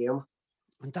 I'm not in the humour.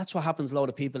 And that's what happens a lot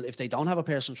of people if they don't have a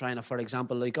personal trainer, for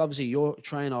example. Like obviously your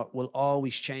trainer will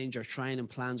always change your training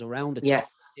plans around it. Yeah.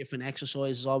 Different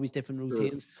exercises, always different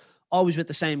routines, always with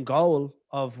the same goal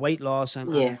of weight loss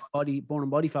and burning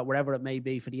body fat, wherever it may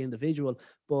be for the individual.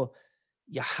 But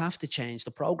you have to change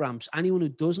the programs. Anyone who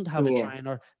doesn't have a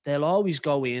trainer, they'll always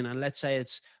go in, and let's say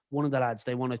it's one of the lads,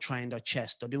 they want to train their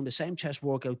chest. They're doing the same chest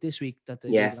workout this week that they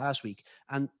did last week.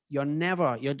 And you're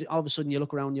all of a sudden you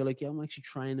look around and you're like, yeah, I'm actually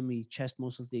training my chest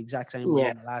muscles the exact same way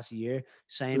in the last year.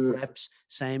 Same reps,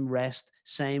 same rest,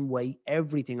 same weight,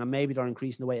 everything. And maybe they're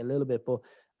increasing the weight a little bit.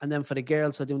 And then for the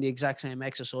girls, they're doing the exact same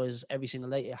exercises every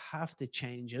single day. You have to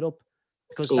change it up,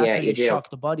 because that's how you shock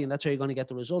the body, and that's how you're going to get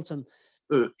the results. And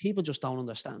people just don't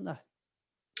understand that.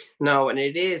 No, and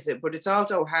it is, but it's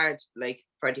also hard, like,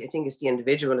 I think it's the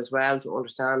individual as well to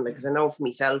understand, like, because I know for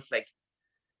myself, like,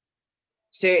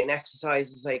 certain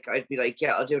exercises, like, I'd be like,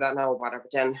 yeah, I'll do that now, whatever.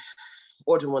 But then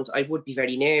other ones I would be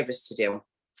very nervous to do.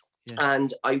 Yeah.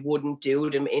 And I wouldn't do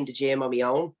them in the gym on my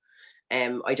own.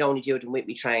 I'd only do them with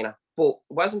my trainer. But it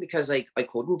wasn't because I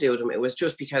couldn't do them. It was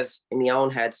just because in my own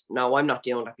head, no, I'm not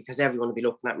doing that, because everyone will be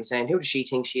looking at me saying, who does she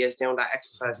think she is doing that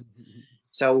exercise?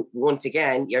 So once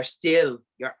again, you're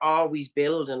always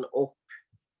building up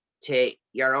to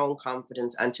your own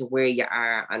confidence and to where you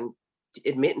are, and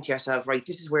admitting to yourself, right,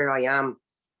 this is where I am,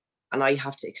 and I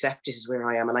have to accept this is where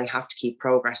I am, and I have to keep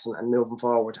progressing and moving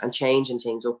forward and changing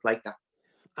things up like that.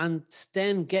 And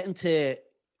then getting to,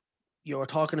 you were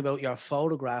talking about your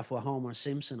photograph with Homer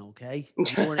Simpson, okay?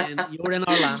 You were in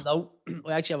Orlando.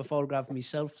 I actually have a photograph of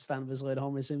myself standing beside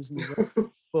Homer Simpson as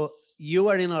well. But you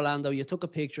were in Orlando. You took a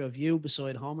picture of you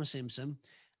beside Homer Simpson,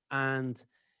 and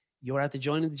you were at the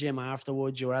joining the gym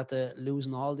afterwards. You were at the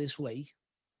losing all this weight.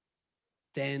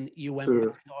 Then you went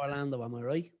back to Orlando. Am I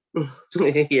right?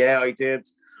 Yeah, I did.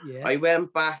 Yeah. I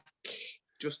went back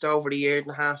just over a year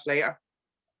and a half later,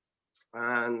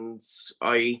 and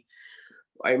I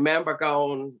remember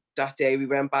going that day. We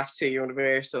went back to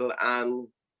Universal, and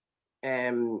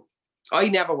I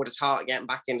never would have thought of getting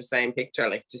back in the same picture,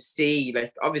 like to see,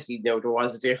 like, obviously, you know, there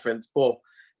was a difference, but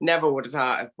never would have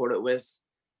thought it. But it was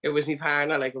it was my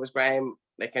partner, like it was Graham,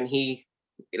 like, and he,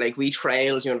 like, we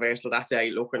trailed Universal that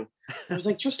day looking. I was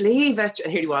like, just leave it.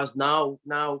 And here he was, no,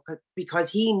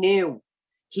 because he knew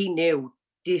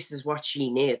this is what she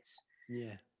needs.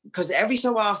 Yeah. Because every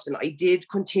so often I did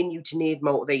continue to need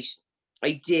motivation.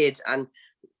 I did. And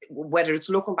whether it's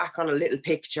looking back on a little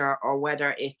picture or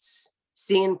whether it's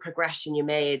seeing progression you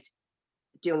made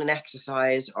doing an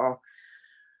exercise, or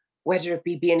whether it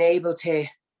be being able to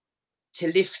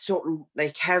lift something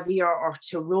like heavier or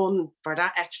to run for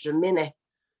that extra minute,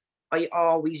 I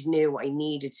always knew I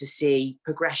needed to see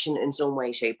progression in some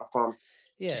way, shape or form.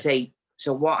 Yeah. To say,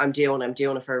 so what I'm doing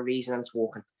it for a reason and it's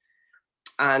working.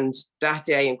 And that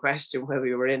day in question, when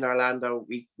we were in Orlando,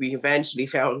 we eventually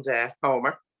found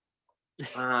Homer.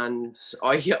 And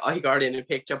I got in a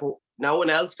picture, but no one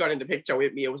else got in the picture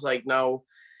with me. It was like, no,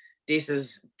 this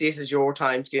is your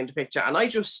time to get in the picture. And I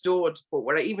just stood,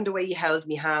 but even the way he held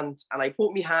me hand and I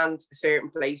put my hand a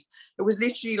certain place, it was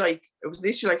literally like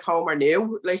Homer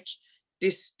knew, like,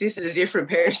 this is a different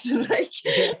person. Like,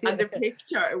 and the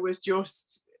picture, it was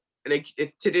just like,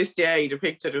 to this day, the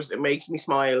picture just, it makes me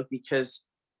smile, because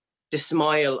the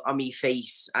smile on my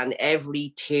face and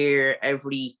every tear,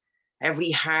 every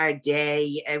hard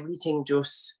day, everything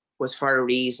just was for a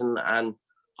reason, and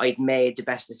I'd made the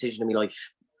best decision of my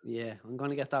life. Yeah, I'm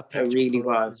going to get that picture. It really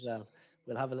was. As well.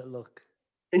 We'll have a little look.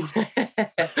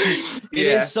 It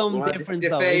is some difference,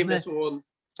 though, isn't it? One.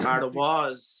 It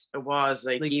was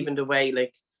like even the way,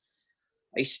 like,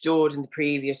 I stood in the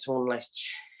previous one, like,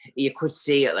 you could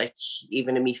see it, like,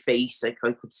 even in my face, like,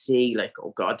 I could see, like,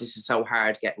 oh God, this is so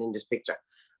hard getting in this picture.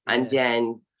 And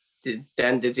then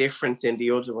the difference in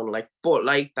the other one, like, but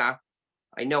like that,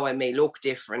 I know I may look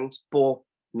different, but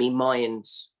my mind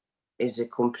is a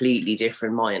completely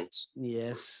different mind.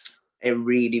 Yes. It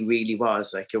really, really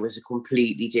was. Like, it was a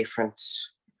completely different,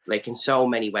 like, in so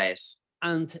many ways.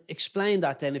 And explain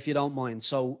that then, if you don't mind.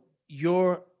 So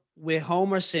you're with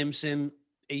Homer Simpson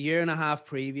a year and a half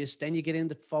previous, then you get in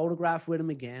the photograph with him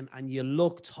again and you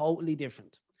look totally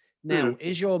different. Now,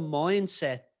 is your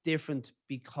mindset different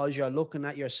because you're looking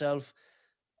at yourself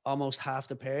almost half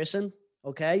the person,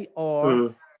 okay?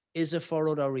 Or is it for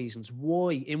other reasons?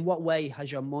 Why? In what way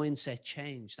has your mindset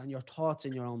changed and your thoughts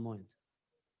in your own mind?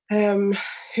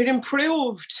 It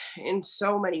improved in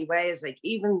so many ways, like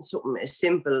even something as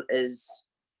simple as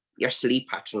your sleep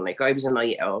pattern. Like, I was a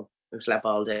night owl who slept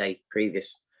all day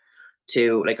previous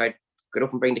to, like, I'd get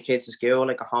up and bring the kids to school,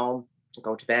 like, go home,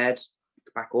 go to bed,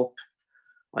 go back up.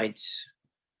 I'd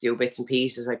do bits and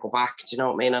pieces, I'd go back, do you know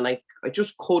what I mean? And I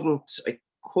just couldn't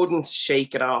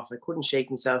shake it off. I couldn't shake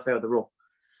myself out of the rut.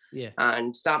 Yeah.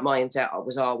 And that mindset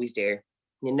was always there.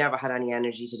 You never had any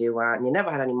energy to do that, and you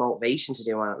never had any motivation to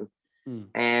do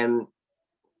that.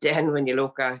 Then when you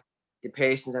look at the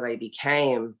person that I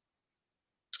became,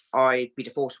 I'd be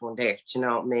the first one there. Do you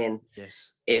know what I mean?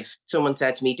 Yes. If someone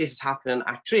said to me, this is happening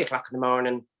at 3 o'clock in the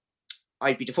morning,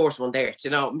 I'd be the first one there. Do you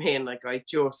know what I mean? Like,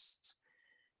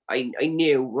 I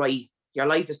knew, right, your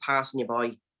life is passing you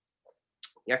by.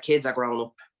 Your kids are growing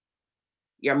up.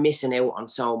 You're missing out on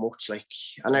so much. Like,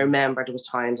 and I remember there was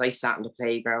times I sat in the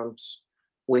playground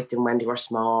with them when they were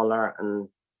smaller and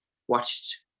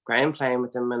watched Graham playing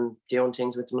with them and doing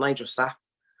things with them, and I just sat.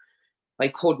 I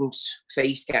couldn't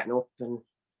face getting up and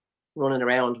running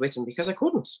around with them because I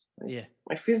couldn't. Yeah,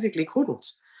 I physically couldn't.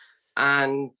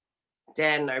 And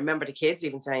then I remember the kids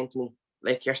even saying to me,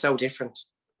 like, you're so different.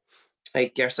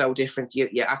 Like, you're so different. You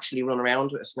actually run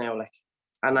around with us now, like.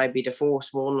 And I'd be the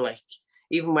first one, like,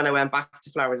 even when I went back to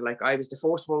Florida, like, I was the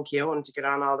first one queuing to get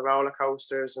on all the roller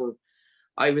coasters, and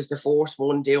I was the first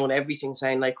one doing everything,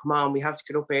 saying, like, come on, we have to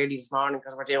get up early this morning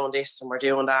because we're doing this and we're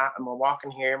doing that and we're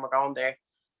walking here and we're going there.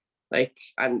 Like,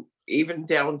 and even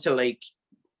down to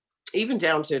even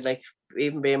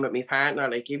being with my partner,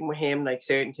 like, even with him, like,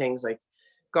 certain things, like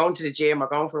going to the gym or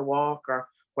going for a walk or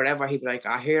whatever, he'd be like,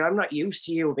 here, I'm not used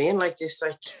to you being like this.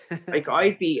 Like,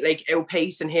 I'd be like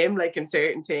outpacing him, like, in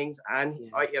certain things, and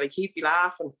he'd be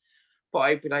laughing, but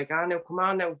I'd be like, no, come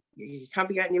on now, you can't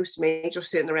be getting used to me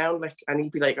just sitting around, like. And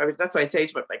he'd be like, that's what I'd say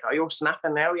to him, like, you're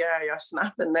snapping now. Yeah, you're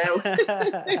snapping now.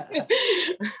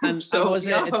 and was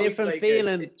it a different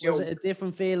feeling? Was it a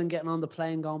different feeling getting on the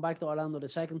plane going back to Orlando the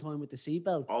second time with the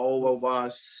seatbelt? Oh, it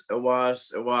was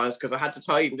because I had to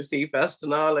tighten the seatbelt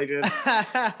and all I did.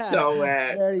 So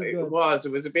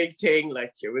it was a big thing.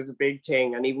 Like, it was a big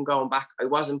thing. And even going back, I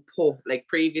wasn't put, like,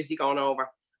 previously going over,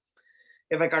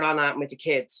 if I got on that with the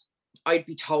kids, I'd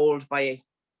be told by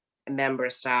a member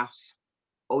of staff,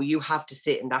 you have to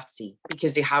sit in that seat,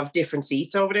 because they have different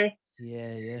seats over there.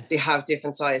 Yeah. They have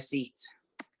different size seats.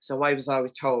 So I was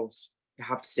always told, you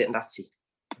have to sit in that seat.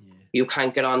 Yeah. you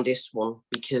can't get on this one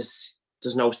because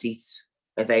there's no seats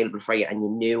available for you, and you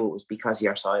knew it was because of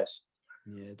your size.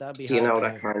 Yeah, that'd be Do you hard know to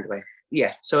that hear. kind of way?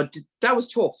 Yeah, so that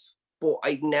was tough, but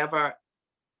I never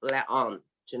let on. Do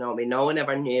you know what I mean? No one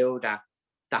ever knew that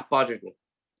bothered me.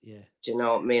 Yeah. Do you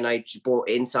know what I mean? But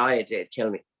inside it'd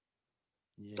kill me.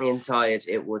 Yeah. Inside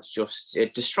it would just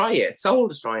destroy you. It's soul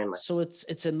destroying. Like. So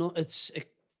it's a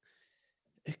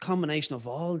combination of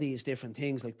all these different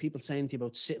things, like people saying to you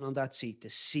about sitting on that seat, the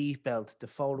seat belt, the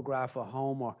photograph at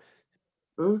home, or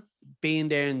being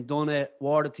there and done it,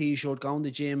 wore the t-shirt, going to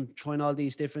the gym, trying all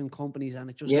these different companies, and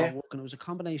it just not working. It was a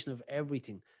combination of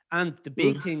everything. And the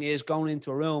big thing is going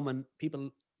into a room and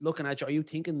people looking at you. Are you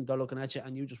thinking they're looking at you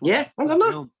and you just want I don't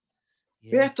know.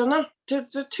 Yeah, they're not. They're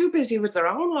too busy with their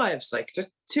own lives. Like, they're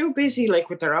too busy, like,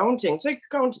 with their own things. Like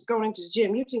going into the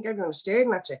gym, you think everyone's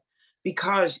staring at you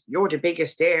because you're the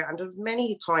biggest there. And there's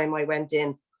many time I went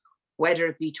in, whether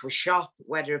it be to a shop,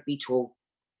 whether it be to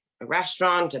a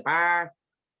restaurant, a bar,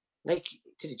 like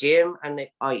to the gym, and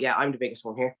they, oh yeah, I'm the biggest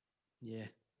one here. Yeah,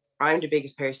 I'm the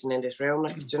biggest person in this room.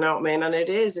 Like, do you know what I mean? And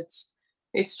it's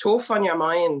tough on your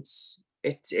mind.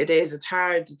 It is. It's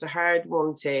hard. It's a hard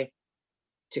one to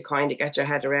kind of get your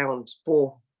head around,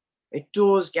 but it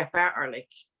does get better. Like,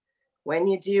 when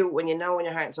you know in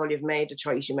your heart and soul you've made the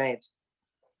choice you made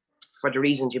for the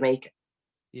reasons you make it,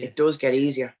 it does get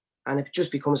easier, and it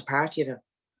just becomes a part of you then.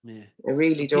 Yeah, it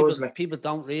really does. Like, people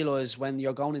don't realize when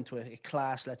you're going into a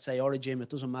class, let's say, or a gym, it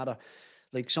doesn't matter.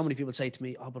 Like, so many people say to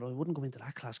me, oh, but I wouldn't go into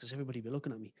that class because everybody be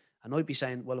looking at me. And I'd be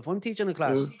saying, well, if I'm teaching a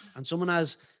class and someone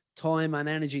has time and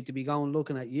energy to be going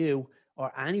looking at you,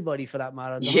 or anybody for that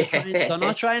matter, they're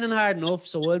not trying hard enough,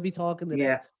 so we'll be talking to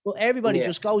them. But everybody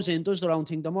just goes in, does their own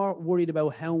thing. They're more worried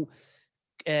about how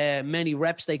many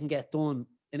reps they can get done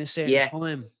in a certain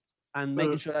time, and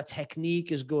making sure that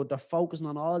technique is good. They're focusing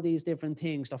on all these different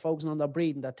things. They're focusing on their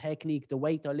breathing, their technique, the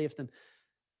weight they're lifting.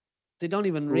 They don't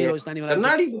even realize anyone else.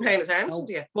 They're not even paying attention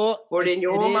to you. But in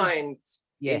your minds,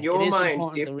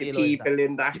 the people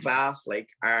in that class, like,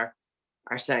 are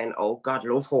saying, oh, God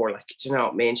love her, like, do you know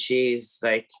what I mean? She's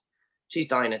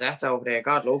dying of death over there.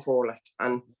 God love her, like,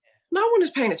 and no one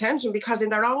is paying attention, because in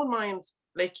their own minds,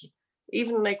 like,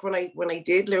 even like when I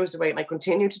did lose the weight and I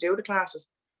continued to do the classes,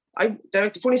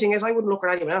 the funny thing is I wouldn't look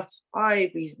at anyone else.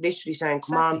 I'd be literally saying,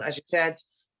 come on, as you said,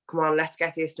 come on, let's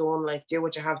get this done, like, do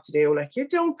what you have to do. Like, you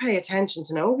don't pay attention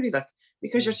to nobody, like,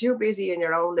 because you're too busy in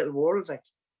your own little world, like,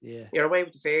 you're away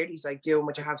with the fairies, like, doing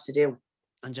what you have to do.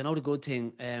 And you know the good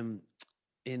thing,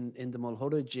 in the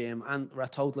Mulhuddard gym and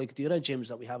Rathode, like the other gyms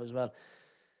that we have as well,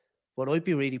 what I'd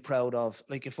be really proud of,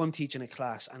 like, if I'm teaching a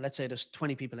class and let's say there's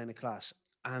 20 people in a class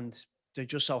and there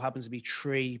just so happens to be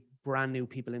 3 brand new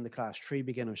people in the class, 3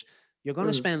 beginners, you're going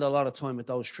to spend a lot of time with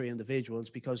those 3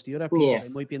 individuals, because the other people, they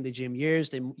might be in the gym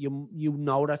years, you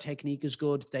know their technique is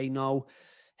good, they know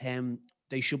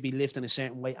they should be lifting a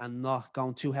certain weight and not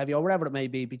going too heavy or whatever it may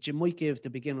be, but you might give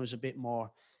the beginners a bit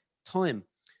more time.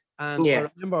 And I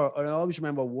always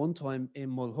remember one time in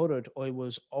Mulhuddard, I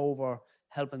was over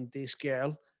helping this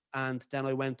girl, and then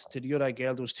I went to the other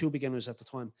girl. There was 2 beginners at the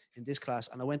time in this class,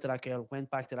 and I went to that girl, went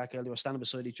back to that girl. They were standing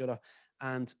beside each other,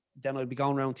 and then I'd be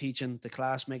going around teaching the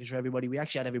class, making sure we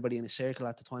actually had everybody in a circle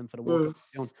at the time for the work.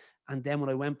 And then when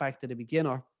I went back to the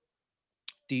beginner,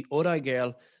 the other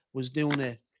girl was doing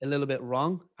it a little bit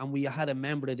wrong, and we had a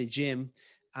member of the gym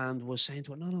and was saying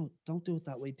to her, no, don't do it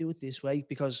that way, do it this way,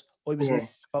 because I was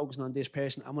focusing on this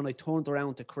person. And when I turned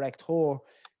around to correct her,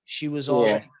 she was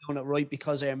already doing it right,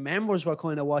 because our members were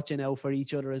kind of watching out for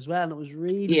each other as well. And it was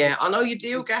really I know you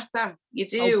do get that. You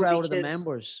do. So proud of the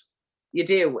members. You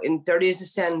do. And there is a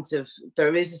sense of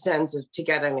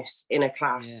togetherness in a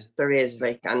class. There is,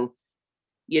 like, and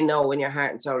you know in your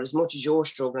heart and soul, as much as you're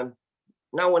struggling,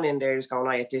 no one in there is going,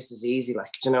 oh, this is easy,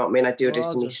 like, do you know what I mean? I do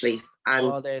this in my sleep.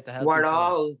 And we're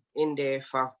all in there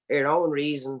for our own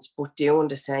reasons, but doing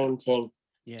the same thing,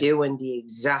 doing the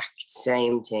exact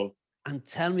same thing. And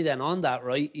tell me then on that,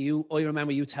 right? I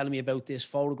remember you telling me about this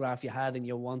photograph you had, and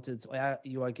you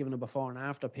were given a before and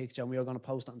after picture, and we were going to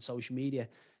post it on social media.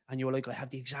 And you were like, I have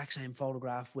the exact same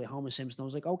photograph with Homer Simpson. I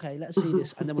was like, okay, let's see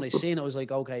this. And then when I seen it, I was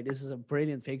like, okay, this is a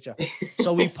brilliant picture.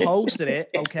 So we posted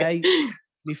it, okay?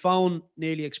 My phone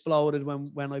nearly exploded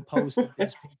when I posted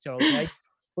this picture, okay?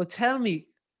 But tell me,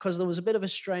 because there was a bit of a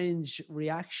strange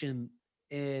reaction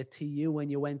to you when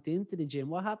you went into the gym.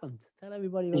 What happened? Tell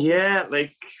everybody about this.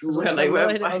 Like,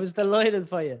 I was delighted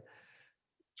for you.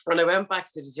 When I went back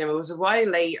to the gym, it was a while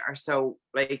later. So,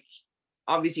 like,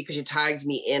 obviously, because you tagged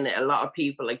me in it, a lot of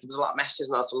people, like, there was a lot of messages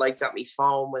and also like that. My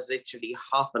phone was literally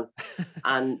hopping.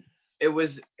 And it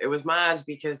was mad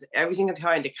because everything had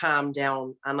kind of calmed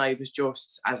down, and I was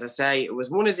just, as I say, it was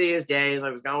one of these days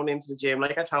I was going into the gym,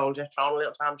 like I told you, throwing a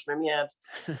little tantrum in my head,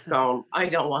 going, I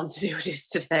don't want to do this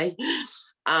today.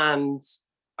 And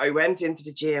I went into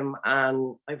the gym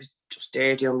and I was just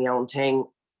there doing my own thing.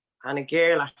 And a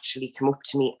girl actually came up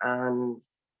to me and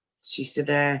she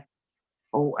said,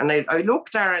 oh, and I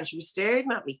looked at her and she was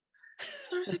staring at me.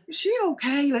 And I was like, is she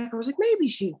okay? Like, I was like, maybe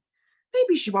she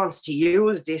wants to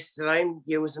use this that I'm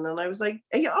using. And I was like,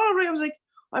 are you all right? I was like,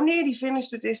 I'm nearly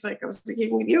finished with this. Like, I was like, you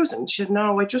can use it. And she said,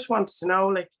 no, I just wanted to know,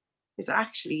 like, is it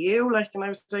actually you? Like, and I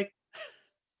was like,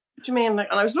 what do you mean? Like,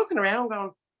 and I was looking around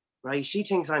going, right, she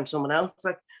thinks I'm someone else.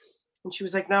 Like, and she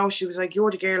was like, no, she was like,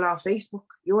 you're the girl off Facebook.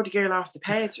 You're the girl off the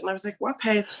page. And I was like, what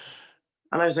page?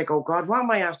 And I was like, oh God, what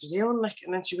am I after doing? Like,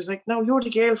 and then she was like, no, you're the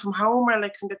girl from Homer,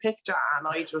 like from the picture. And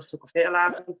I just took a fit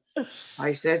laughing.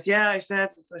 I said, yeah, I said,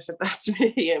 that's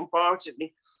me,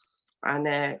 unfortunately.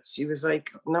 And she was like,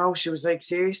 no, she was like,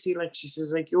 seriously, like, she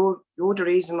says, like, you're the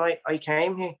reason I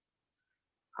came here.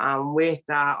 And with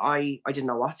that, I didn't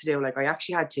know what to do. Like, I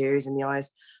actually had tears in the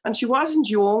eyes. And she wasn't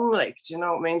young, like, do you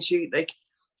know what I mean? That's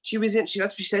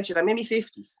what she said, she had maybe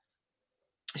 50s.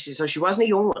 So she wasn't a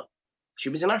young one. She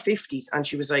was in her 50s, and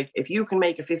she was like, if you can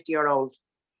make a 50-year-old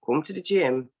come to the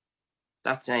gym,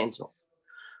 that's saying so.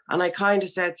 And I kind of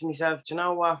said to myself, do you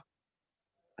know what?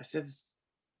 I said,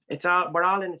 we're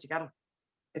all in it together.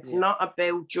 It's not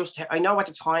about just, I know at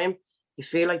the time, you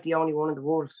feel like the only one in the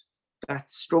world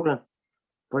that's struggling,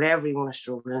 but everyone is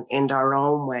struggling in their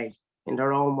own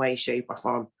way, shape or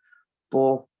form.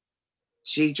 But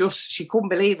she couldn't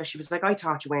believe it. She was like, I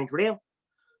thought you weren't real.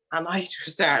 And I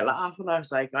just started laughing. I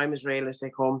was like, I'm as real as they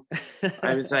come.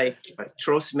 I was like,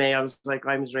 trust me. I was like,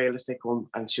 I'm as real as they come.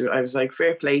 And I was like,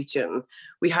 fair play to you. And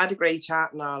we had a great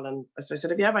chat and all. And so I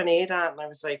said, if you ever need that, and I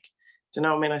was like, do you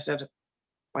know what I mean? I said,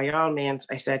 by all means,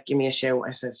 I said, give me a shout.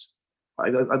 I said,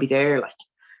 I'll be there. Like,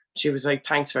 she was like,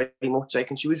 thanks very much. Like,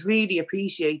 and she was really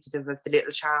appreciative of the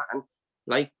little chat.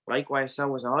 And likewise, so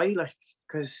was I. Like,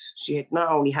 because she had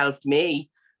not only helped me,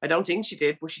 I don't think she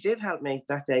did, but she did help me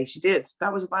that day. She did.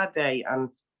 That was a bad day, and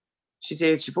she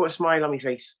did. She put a smile on my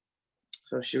face,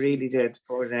 so she really did.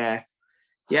 But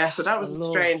yeah, so that was a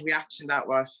strange reaction. That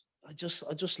was. I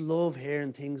just love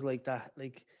hearing things like that.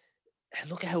 Like,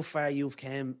 look at how far you've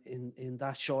came in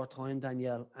that short time,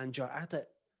 Danielle, and you're at it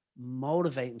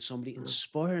motivating somebody,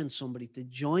 inspiring somebody to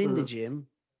join the gym.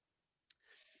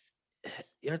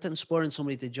 You're at it inspiring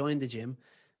somebody to join the gym.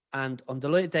 And I'm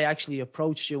delighted they actually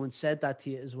approached you and said that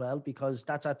to you as well, because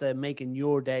that's at the making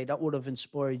your day. That would have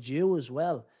inspired you as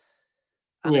well.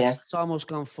 And it's almost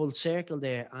gone full circle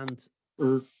there. And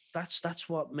that's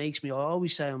what makes me, I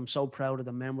always say I'm so proud of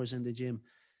the members in the gym.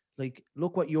 Like,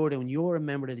 look what you're doing. You're a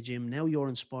member of the gym. Now you're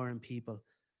inspiring people.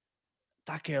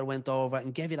 That girl went over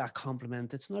and gave you that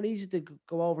compliment. It's not easy to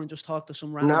go over and just talk to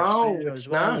some random stranger as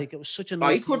well. Like, it was such a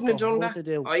nice thing. I couldn't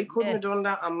have done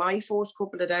that on my first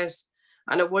couple of days.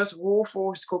 And it was her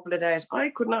first couple of days. I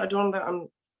could not have done that on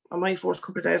my first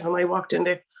couple of days. When I walked in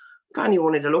there, if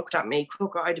anyone had looked at me,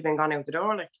 I'd have been gone out the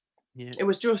door. Like, it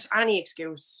was just any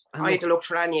excuse. I had to look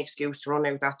for any excuse to run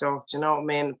out that door. Do you know what I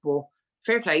mean? But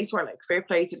fair play to her, like, fair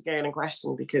play to the girl in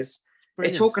question, because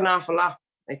it took an awful lot.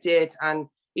 It did. And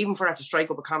even for her to strike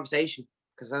up a conversation,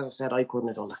 because as I said, I couldn't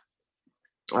have done that.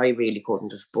 I really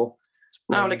couldn't have. But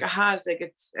now, like,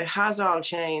 it has all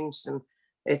changed, and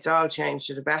it's all changed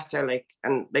to the better. Like,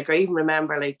 and like, I even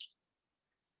remember, like,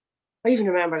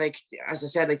 as I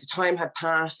said, like, the time had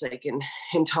passed, like, in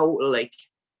total, like,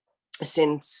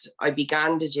 since I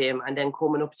began the gym, and then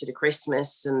coming up to the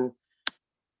Christmas, and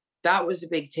that was a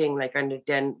big thing. Like, and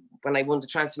then when I won the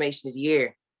Transformation of the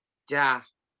Year, that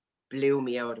blew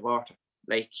me out of the water.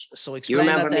 Like, so explain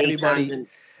that to everybody.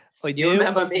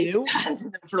 Remember me standing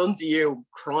in front of you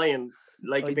crying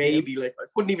like a baby. Like, I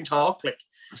couldn't even talk. Like,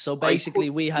 so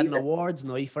basically, we had an awards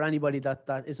night for anybody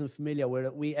that isn't familiar with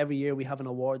it. Every year we have an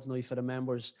awards night for the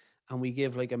members, and we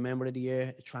give like a member of the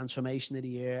year, a transformation of the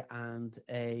year, and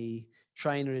a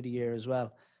trainer of the year as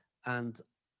well. And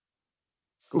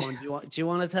go on, do you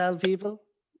want to tell people?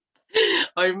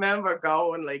 I remember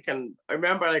going, like, and I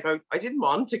remember, like, I didn't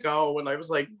want to go, and I was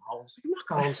like, no, I'm not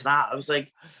going to that. I was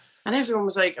like, and everyone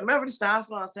was like, I remember the staff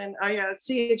and I was saying, I'd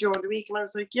see you during the week. And I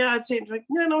was like, yeah, I'd see you. Like,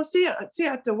 no, see you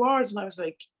at the awards. And I was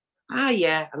like,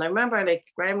 yeah. And I remember, like,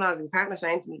 Graham and my partner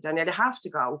saying to me, Danielle, you have to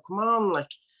go. Come on.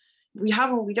 Like, we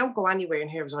don't go anywhere.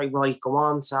 And here was like, right, go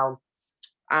on. So,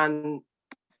 and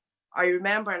I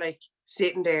remember, like,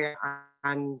 sitting there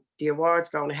and the awards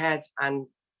going ahead, and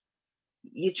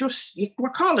you were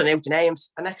calling out the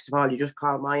names. And next of all, you just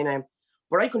called my name.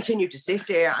 But I continued to sit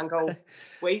there and go,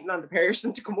 waiting on the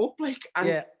person to come up, like,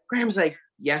 and Graham's like,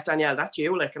 yeah, Danielle, that's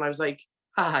you, like, and I was like,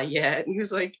 yeah, and he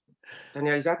was like,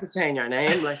 Danielle, is that saying your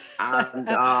name, like, and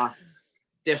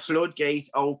the floodgates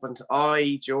opened.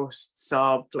 I just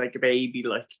sobbed like a baby,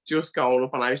 like, just going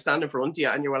up, and I was standing in front of you,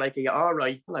 and you were like, are you all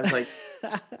right? And I was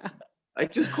like, I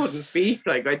just couldn't speak,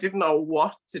 like, I didn't know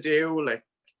what to do, like,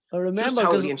 I remember, just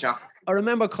totally in shock. I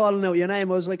remember calling out your name.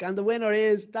 I was like, and the winner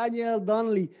is Danielle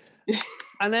Donnelly.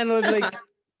 And then I was like,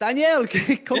 Danielle,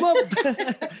 come up.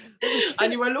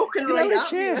 And you were looking right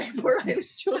at me.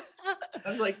 I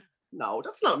was like, no,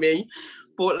 that's not me.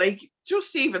 But like,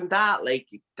 just even that, like,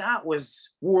 that was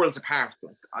worlds apart.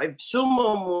 Like, if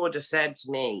someone would have said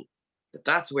to me that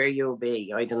that's where you'll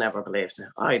be, I'd have never believed it.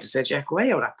 I'd have said, yeah, go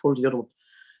away, or that pulled the other one.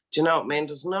 Do you know what I mean?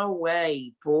 There's no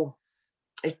way, but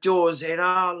it does. It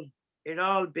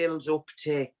all builds up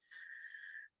to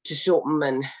something,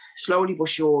 and slowly but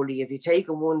surely, if you take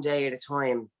it one day at a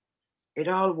time, it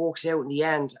all works out in the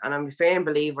end. And I'm a firm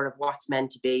believer of what's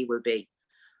meant to be will be.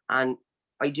 And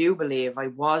I do believe I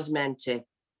was meant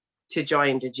to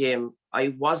join the gym. I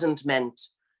wasn't meant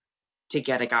to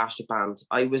get a gastric band.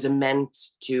 I was meant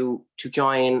to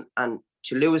join and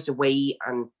to lose the weight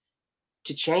and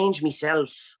to change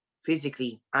myself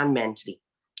physically and mentally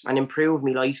and improve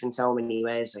my life in so many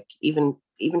ways. Like, even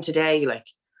today, like,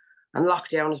 and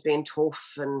lockdown has been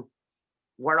tough and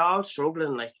we're all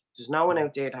struggling. Like, there's no one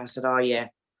out there that has said, oh yeah,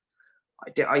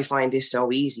 I find this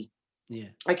so easy. Yeah,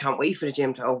 I can't wait for the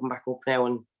gym to open back up now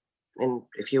in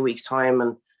a few weeks' time,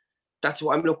 and that's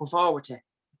what I'm looking forward to.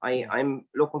 I'm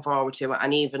looking forward to it,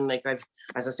 and even like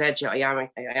as I said to you,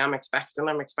 I'm expecting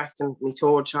my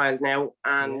third child now,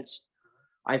 and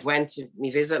I've went to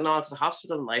me visit and all to the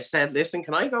hospital, and I said, listen,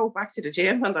 can I go back to the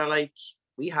gym? And they're like,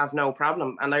 we have no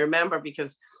problem. And I remember,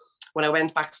 because when I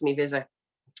went back for my visit,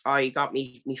 I got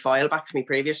me file back from my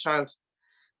previous child,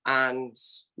 and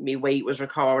my weight was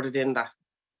recorded in that.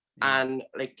 And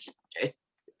like,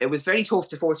 it was very tough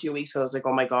the first few weeks. I was like,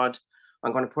 oh my God,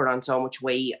 I'm going to put on so much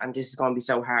weight and this is going to be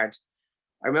so hard.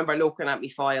 I remember looking at my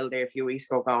file there a few weeks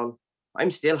ago going, I'm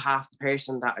still half the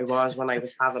person that I was when I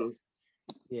was having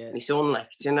my son, like,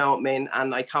 do you know what I mean?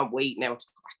 And I can't wait now to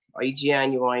go back. I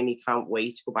genuinely can't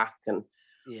wait to go back, and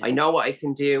I know what I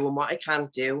can do and what I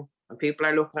can't do. And people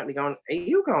are looking at me going, are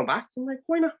you going back? I'm like,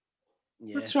 why not?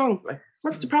 What's wrong? Like,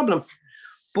 what's the problem?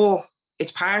 But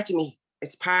it's part of me.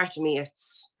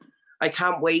 I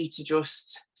can't wait to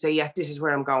just say, yeah, this is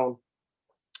where I'm going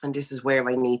and this is where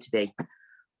I need to be.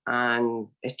 And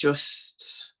it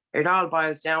all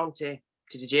boils down to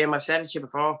the gym. I've said it to you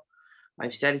before.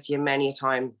 I've said it to you many a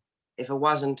time. If it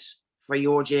wasn't for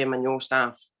your gym and your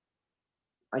staff,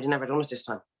 I'd have never done it this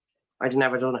time. I'd have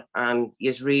never done it. And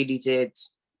you really did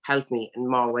help me in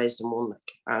more ways than one.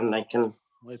 Like, and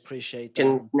I appreciate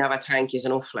can never thank you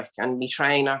enough. Like, and my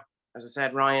trainer, as I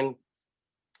said, Ryan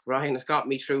has got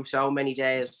me through so many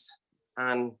days.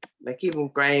 And like, even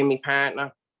Graham, my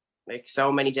partner, like,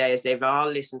 so many days, they've all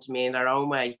listened to me in their own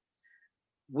way,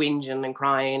 whinging and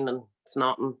crying and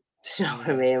snotting. You know what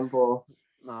I mean? But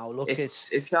no, look, it's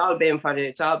all been for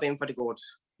the good.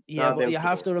 Yeah, but you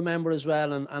have to remember as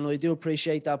well, and I do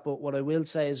appreciate that, but what I will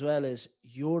say as well is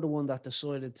you're the one that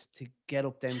decided to get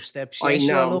up them steps. Yes,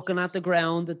 you're looking at the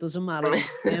ground, it doesn't matter.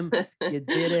 You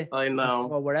did it. I know.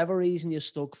 For whatever reason you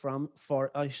stuck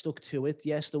to it.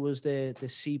 Yes, there was the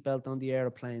seatbelt on the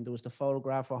airplane, there was the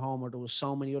photograph of Homer, there was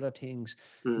so many other things,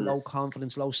 low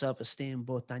confidence, low self-esteem,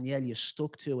 but Danielle, you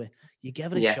stuck to it. You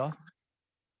gave it a shot.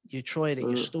 You tried it,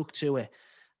 you stuck to it.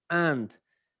 And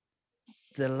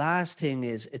the last thing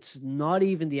is, it's not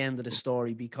even the end of the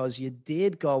story, because you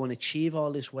did go and achieve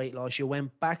all this weight loss. You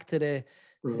went back to the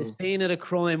scene of the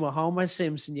crime with Homer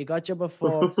Simpson. You got your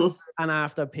before and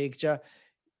after picture.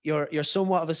 You're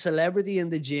somewhat of a celebrity in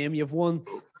the gym. You've won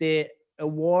the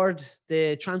award,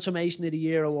 the Transformation of the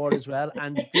Year award as well.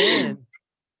 And then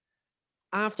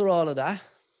after all of that,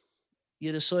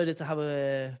 you decided to have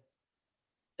a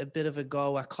bit of a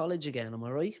go at college again. Am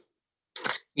I right?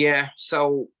 Yeah.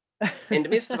 So in the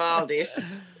midst of all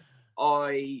this,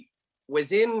 I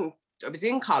was in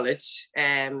college.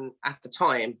 At the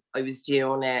time, I was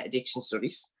doing addiction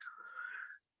studies,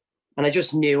 and I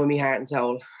just knew in my heart and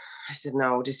soul, I said,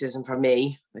 no, this isn't for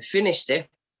me. I finished it,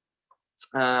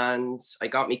 and I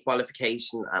got my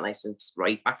qualification, and I said,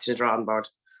 right, back to the drawing board.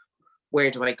 Where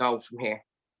do I go from here?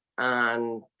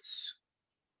 And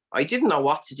I didn't know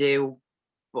what to do,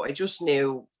 but I just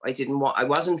knew I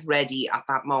wasn't ready at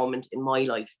that moment in my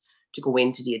life to go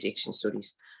into the addiction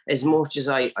studies. As much as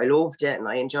I loved it and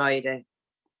I enjoyed it,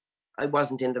 I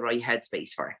wasn't in the right headspace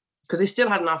for it, because I still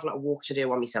had an awful lot of work to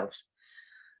do on myself.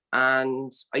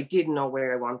 and I didn't know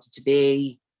where I wanted to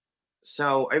be.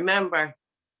 So I remember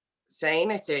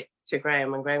saying it to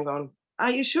Graham, and Graham going,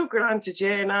 you should go on to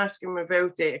Jay and ask him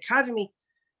about the academy.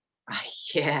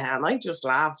 Yeah, and I just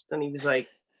laughed, and he was like,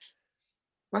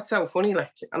 "What's so funny?"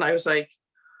 Like, and I was like,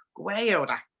 "Go away out of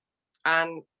that."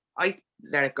 And I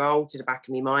let it go to the back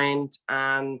of my mind.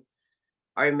 And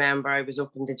I remember I was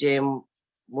up in the gym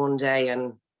one day,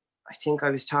 and I think I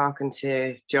was talking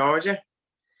to Georgia.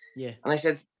 Yeah. And I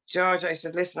said, George, I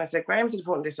said, listen, I said, Graham's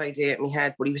putting this idea in my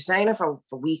head, but he was saying it for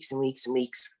weeks and weeks and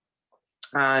weeks.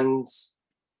 And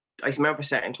I remember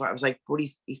saying to her, I was like, but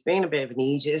he's being a bit of an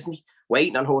idiot, isn't he?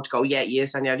 Waiting on her to go, yeah,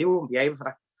 yes, and you won't be able for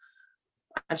that.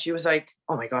 And she was like,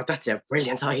 oh my God, that's a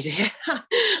brilliant idea.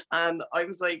 And I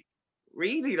was like,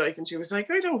 really? Like, and she was like,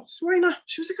 why not?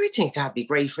 She was like, I think that'd be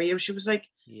great for you. She was like,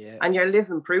 yeah. And you're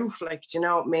living proof, like, do you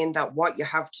know what I mean? That what you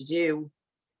have to do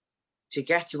to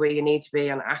get to where you need to be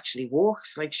and actually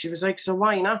works. Like, she was like, so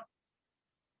why not?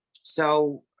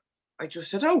 So I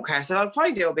just said, okay. So I'll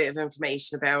find out a bit of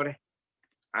information about it.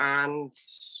 And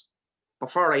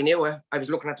before I knew it, I was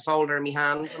looking at the folder in my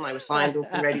hand and I was signed up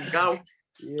and ready to go.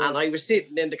 Yeah. And I was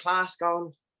sitting in the class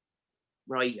going,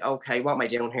 right, okay, what am I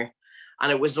doing here?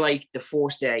 And it was like the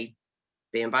first day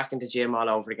being back in the gym all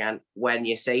over again, when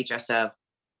you say to yourself,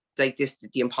 like this,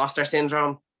 the imposter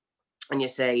syndrome, and you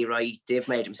say, right, they've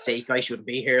made a mistake, I shouldn't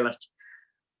be here. Like,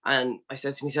 and I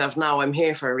said to myself, no, I'm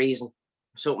here for a reason.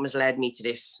 Something has led me to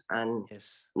this, and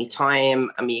my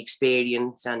time and my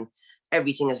experience and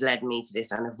everything has led me to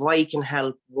this. And if I can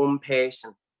help one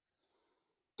person,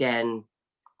 then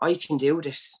I can do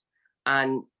this,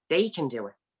 and they can do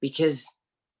it, because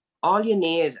all you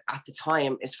need at the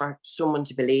time is for someone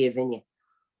to believe in you.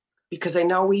 Because I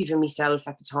know even myself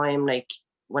at the time, like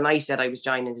when I said I was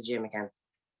joining the gym again,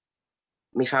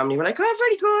 my family were like, oh,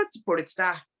 very good, but it's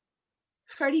that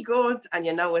very good. And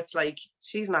you know, it's like,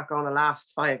 she's not going to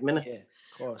last 5 minutes. Yeah,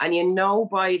 of course. And you know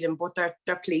by them, but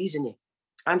they're pleasing you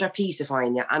and they're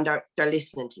peacifying you and they're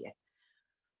listening to you.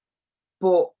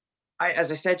 But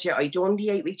as I said to you, I done the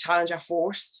 8-week challenge at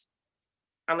first.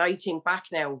 And I think back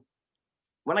now,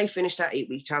 when I finished that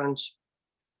 8-week challenge,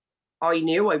 I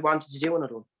knew I wanted to do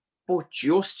another one. But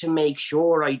just to make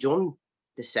sure I done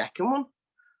the second one,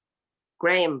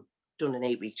 Graham done an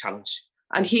 8-week challenge.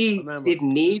 And he didn't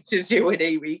need to do an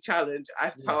 8-week challenge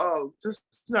at all. Just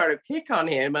not a pick on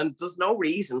him. And there's no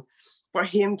reason for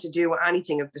him to do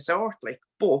anything of the sort. Like,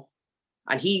 but,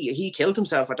 and he killed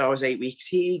himself at those 8 weeks.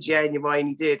 He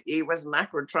genuinely did. He was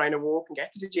knackered trying to walk and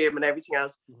get to the gym and everything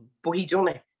else. Mm-hmm. But he done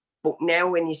it. But now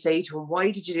when you say to him,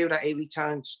 why did you do that 8-week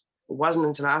challenge? It wasn't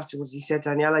until afterwards he said,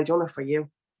 Danielle, I done it for you.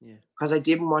 Because I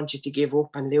didn't want you to give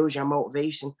up and lose your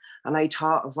motivation. And I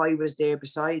thought if I was there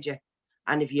beside you,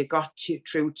 and if you got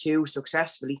through 2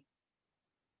 successfully,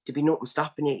 there'd be nothing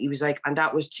stopping you. He was like, and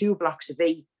that was 2 blocks of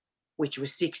 8, which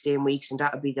was 16 weeks, and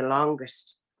that would be the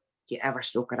longest you ever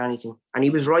stuck at anything. And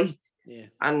he was right. Yeah.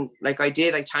 And like I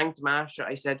thanked him after.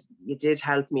 I said, you did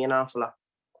help me an awful lot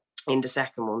in the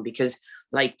second one, because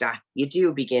like that, you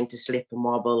do begin to slip and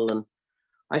wobble. And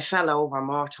I fell over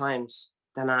more times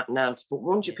than anything else. But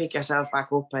once you pick yourself back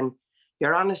up and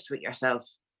you're honest with yourself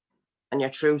and you're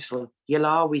truthful, you'll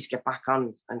always get back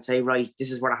on and say, right,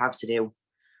 this is what I have to do.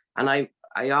 And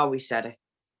I always said it.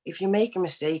 If you make a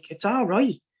mistake, it's all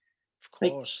right. Of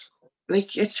course.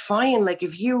 Like it's fine. Like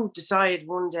if you decide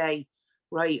one day,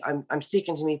 right, I'm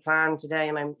sticking to my plan today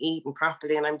and I'm eating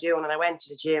properly and I went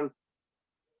to the gym,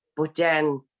 but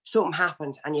then something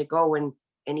happens and you go and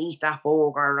eat that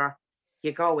burger, or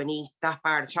you go and eat that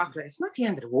bar of chocolate, it's not the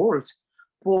end of the world.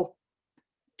 But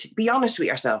to be honest with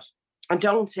yourself, and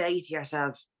don't say to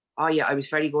yourself, oh yeah, I was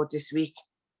very good this week.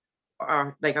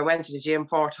 Or like I went to the gym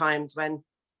 4 times when,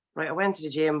 right, I went to the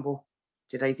gym, but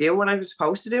did I do what I was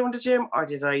supposed to do in the gym? Or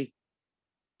did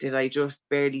I just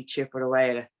barely chip it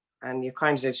away at it? And you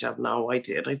kind of say to yourself, no, I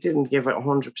did. I didn't give it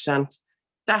 100%.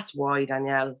 That's why,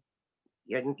 Danielle,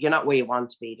 you're not where you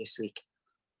want to be this week.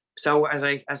 So as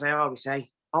I always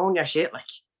say, own your shit. Like,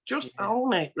 just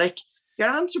own it. Like, you're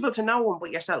answerable to no one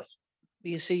but yourself.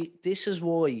 You see, this is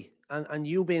why, and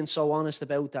you being so honest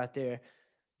about that there,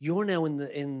 you're now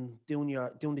in doing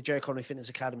the Jerry Conroy Fitness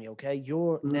Academy, okay?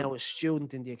 You're now a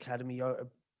student in the academy. You're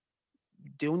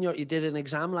you did an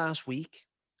exam last week,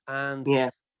 and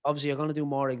obviously you're going to do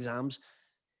more exams.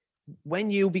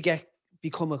 When you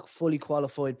become a fully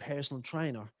qualified personal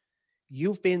trainer,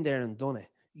 you've been there and done it.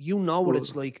 You know what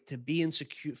it's like to be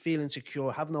insecure, feel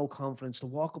insecure, have no confidence, to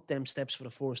walk up them steps for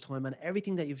the first time, and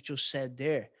everything that you've just said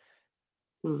there.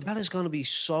 That is going to be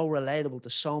so relatable to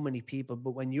so many people.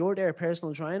 But when you're their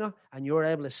personal trainer and you're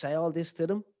able to say all this to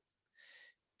them,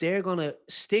 they're going to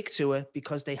stick to it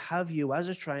because they have you as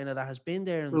a trainer that has been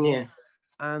there and done Yeah. it.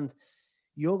 And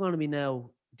you're going to be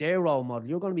now their role model.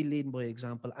 You're going to be leading by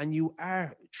example. And you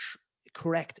are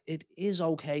correct. It is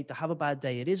okay to have a bad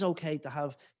day. It is okay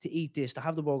to eat this, to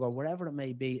have the burger, wherever it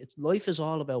may be. Life is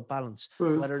all about balance,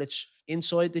 whether it's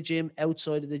inside the gym,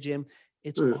 outside of the gym.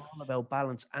 It's all about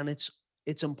balance. And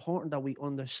it's important that we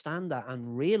understand that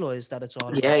and realize that it's all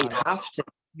about balance. You have to.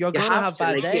 You're going to have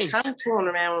bad days. You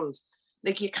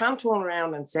can't turn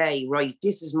around and say, right,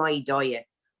 this is my diet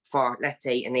for, let's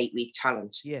say, an 8-week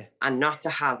challenge. Yeah. And not to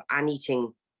have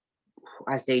anything,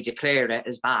 as they declared it,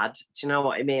 is bad. Do you know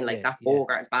what I mean? Like that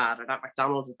burger is bad, or that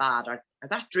McDonald's is bad, or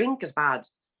that drink is bad.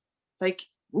 Like,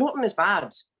 nothing is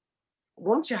bad.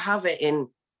 Once you have it in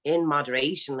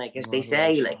moderation, like as they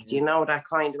say, like, do you know, that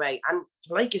kind of way? And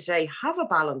like you say, have a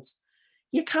balance.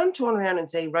 You can't turn around and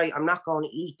say, right, I'm not going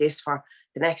to eat this for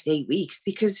the next 8 weeks,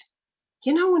 because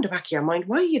you know in the back of your mind,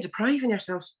 why are you depriving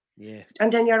yourself? Yeah.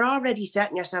 And then you're already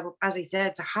setting yourself up, as I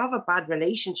said, to have a bad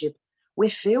relationship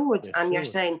with food. You're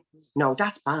saying, no,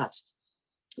 that's bad.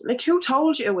 Like, who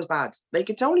told you it was bad? Like,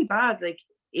 it's only bad, like,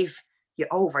 if you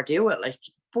overdo it. Like,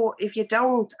 but if you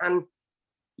don't, and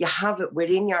you have it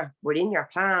within your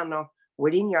plan, or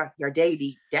within your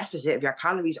daily deficit of your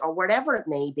calories, or whatever it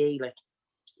may be, like,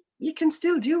 you can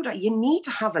still do that. You need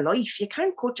to have a life. You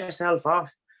can't cut yourself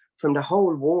off from the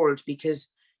whole world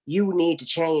because you need to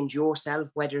change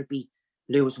yourself, whether it be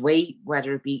lose weight,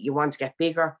 whether it be you want to get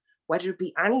bigger, whether it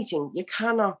be anything. You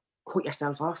cannot cut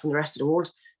yourself off from the rest of the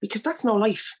world, because that's no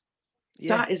life.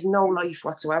 Yeah. That is no life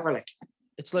whatsoever. Like,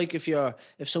 it's like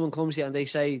if someone comes to you and they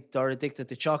say they're addicted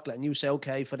to chocolate, and you say,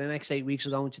 okay, for the next 8 weeks,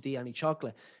 I don't want you to eat any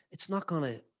chocolate. It's not going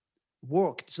to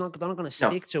work. They're not going to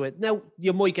stick to it. Now,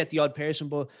 you might get the odd person,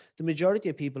 but the majority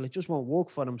of people, it just won't work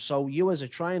for them. So you as a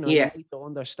trainer, you need to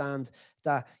understand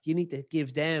that you need to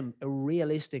give them a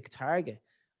realistic target.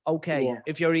 Okay,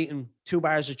 if you're eating 2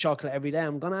 bars of chocolate every day,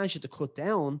 I'm going to ask you to cut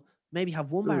down, maybe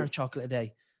have 1 bar of chocolate a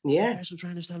day. Yeah. Personal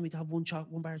trainers telling me to have 1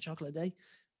 bar of chocolate a day.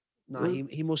 No,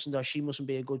 he mustn't, or she mustn't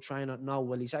be a good trainer. No,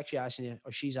 well, he's actually asking you,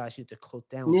 or she's asking you to cut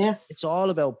down. Yeah. It's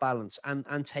all about balance and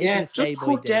taking it day by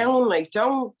day. Cut down, like,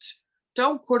 don't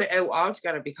put it out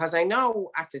altogether, because I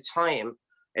know at the time,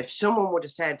 if someone would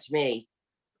have said to me,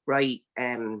 right,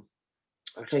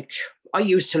 like, I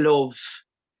used to love,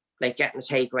 like, getting a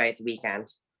takeaway at the weekend,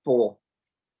 but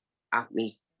at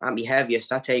me heaviest,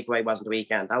 that takeaway wasn't the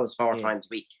weekend. That was 4 times a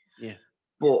week. Yeah.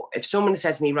 But if someone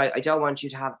said to me, right, I don't want you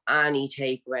to have any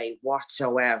takeaway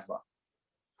whatsoever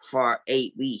for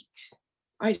 8 weeks,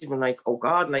 I'd have been like, oh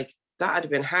God, like, that would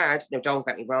have been hard. Now, don't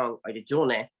get me wrong, I'd have done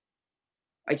it.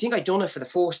 I think I'd done it for the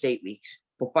first 8 weeks,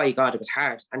 but by God, it was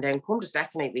hard. And then come the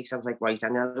second 8 weeks, I was like, right,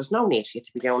 and there's no need for you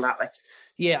to be doing that. Like,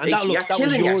 yeah, and like, that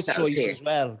was your choice as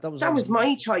well. That was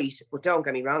my choice, but don't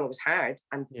get me wrong, it was hard.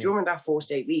 And during that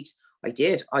first 8 weeks, I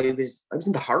was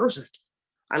in the horrors, like,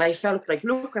 and I felt like,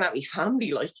 looking at my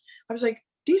family, like, I was like,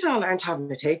 these all aren't having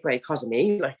a takeaway because of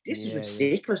me. Like, this is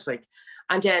ridiculous. Like,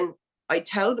 and then I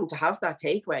tell them to have that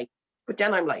takeaway, but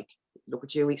then I'm like, look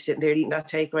at you sitting there eating that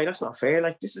takeaway. That's not fair.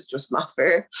 Like, this is just not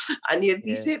fair. And you'd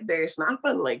be sitting there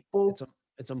snapping, like, but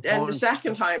it's important. Then the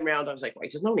second time around, I was like,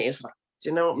 wait, there's no need for that.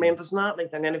 Do you know what I mean? There's not, like,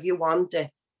 and then if you want it,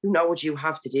 you know what you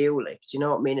have to do, like, do you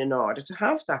know what I mean, in order to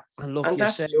have that. And look, and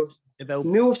that's just about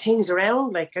move things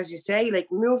around, like, as you say, like,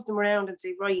 move them around and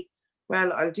say, right,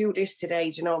 well, I'll do this today.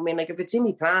 Do you know what I mean? Like, if it's in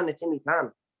my plan, it's in my plan.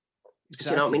 Exactly. Do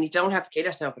you know what I mean? You don't have to kill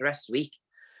yourself for the rest of the week.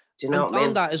 Do you know what I mean?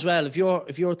 On that as well, if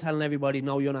you're telling everybody,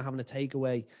 no, you're not having a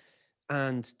takeaway,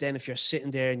 and then if you're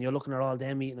sitting there and you're looking at all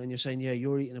them eating and you're saying, yeah,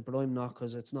 you're eating it, but I'm not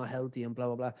because it's not healthy and blah,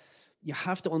 blah, blah. You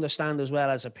have to understand as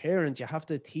well, as a parent, you have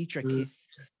to teach your kids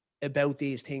about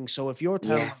these things. So if you're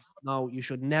telling them, no, you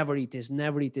should never eat this,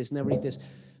 never eat this, never eat this,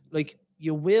 like,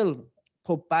 you will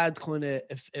put bad kind of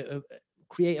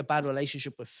create a bad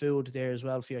relationship with food there as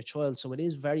well for your child. So it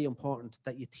is very important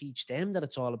that you teach them that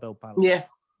it's all about balance. Yeah.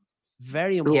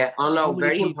 Very important. Yeah, I know,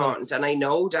 very important. And I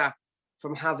know that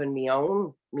from having my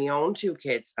own 2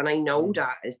 kids, and I know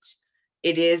that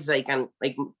it is like, and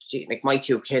like my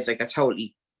 2 kids, like, are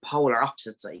totally polar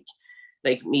opposites.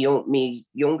 Like me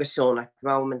youngest son at the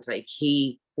moment, like,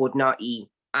 he would not eat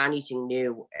anything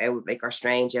new out, like, or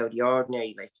strange out of the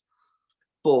ordinary, like.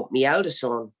 But my eldest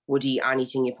son would eat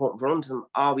anything you put in front of him,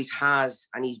 always has,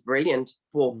 and he's brilliant.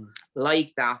 But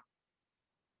like that,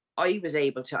 I was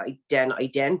able to then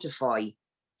identify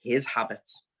his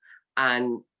habits.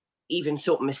 And even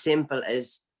something as simple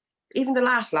as, even the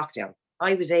last lockdown,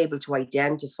 I was able to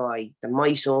identify that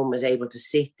my son was able to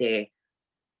sit there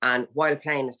and while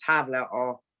playing his tablet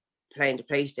or playing the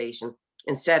PlayStation,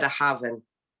 instead of having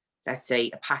let's say,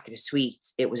 a packet of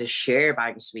sweets, it was a share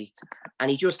bag of sweets.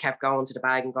 And he just kept going to the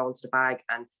bag and going to the bag.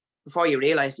 And before you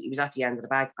realised it, he was at the end of the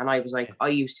bag. And I was like, I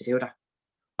used to do that.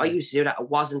 It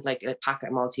wasn't like a packet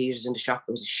of Maltesers in the shop.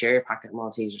 It was a share packet of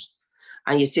Maltesers.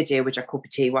 And you'd sit there with your cup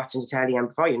of tea watching the telly, and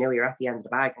before you knew, you're at the end of the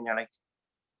bag and you're like,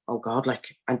 oh God,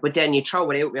 like, but then you throw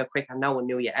it out real quick and no one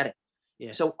knew you had it.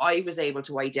 Yeah. So I was able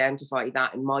to identify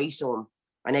that in my son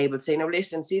and able to say, no,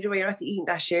 listen, see the way you're at the eating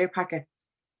that share packet.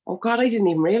 Oh God, I didn't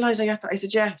even realise I got that. I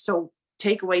said, yeah, so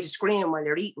take away the screen while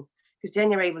you're eating, because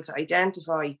then you're able to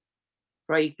identify,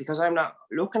 right, because I'm not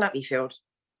looking at my food.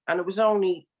 And it was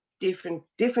only different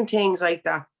things like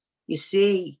that. You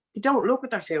see, they don't look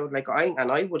at their food like I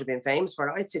would have been famous for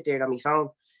it. I'd sit there on my phone,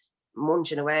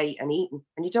 munching away and eating,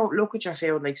 and you don't look at your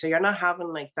food, like, so you're not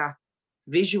having like that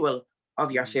visual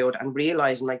of your food and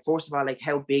realizing, like, first of all, like,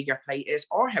 how big your plate is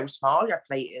or how small your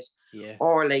plate is,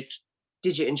 or like,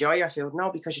 did you enjoy your food?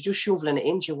 No, because you're just shoveling it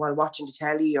into you while watching the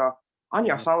telly or on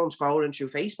your phone scrolling through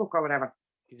Facebook or whatever.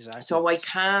 Exactly. So I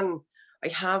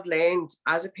have learned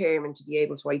as a parent to be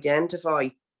able to identify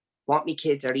what my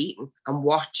kids are eating and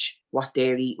watch what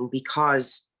they're eating,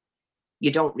 because you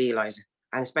don't realize it.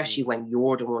 And especially when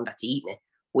you're the one that's eating it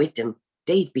with them,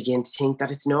 they begin to think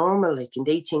that it's normal. Like, and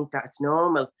they think that it's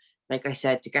normal, like I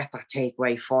said, to get that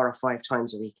takeaway 4 or 5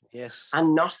 times a week. Yes.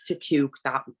 And not to cook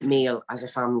that meal as a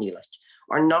family, like,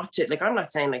 or not to, like, I'm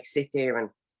not saying like sit there and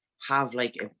have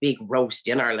like a big roast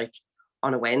dinner like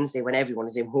on a Wednesday when everyone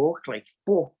is in work, like,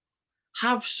 but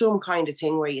have some kind of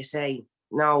thing where you say,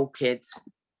 no, kids,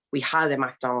 we had a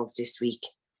McDonald's this week,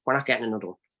 we're not getting another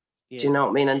one. Yeah. Do you know what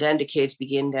I mean? And then the kids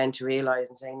begin then to realise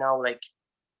and say, no, like,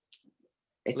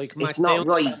 it's not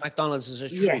right. McDonald's is a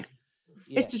treat.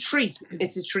 Yeah. It's a treat.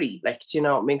 It's a treat. Like, do you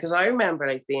know what I mean? Because I remember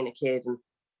like being a kid and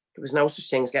there was no such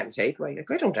thing as getting takeaway.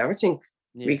 Like, I don't ever think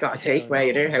we got a takeaway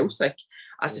at our house. Like,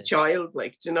 as a child,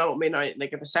 like, do you know what I mean?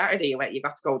 Like, if a Saturday you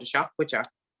got to go to shop with your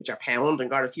pound and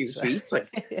got a few sweets, like,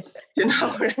 you know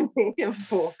what I mean?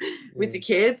 But with the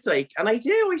kids, like, and I see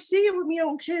it with my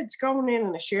own kids going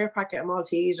in a share packet of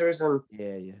Maltesers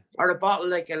and or a bottle,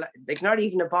 like not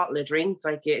even a bottle of drink,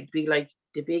 like it'd be like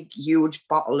the big huge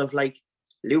bottle of like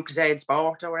Lucozade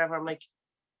Sport or whatever. I'm like,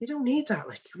 you don't need that.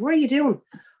 Like, what are you doing?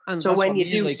 And so when you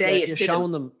do like, say you're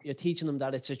showing them, you're teaching them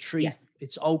that it's a treat. Yeah.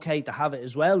 It's okay to have it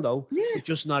as well, though. Yeah. But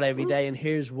just not every day. And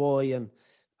here's why,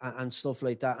 and stuff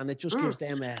like that. And it just gives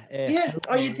them a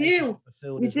you do.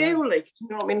 You do, like, you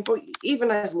know what I mean? But even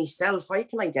as myself, I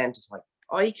can identify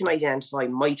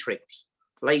my triggers.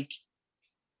 Like,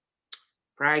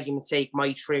 for argument's sake,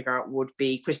 my trigger would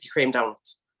be Krispy Kreme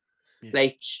donuts. Yeah.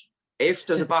 Like, if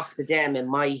there's a box of them in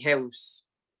my house,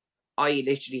 I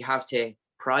literally have to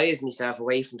prize myself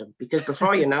away from them, because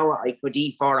before you know it, I could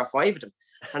eat 4 or 5 of them.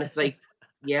 And it's like,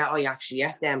 yeah, I actually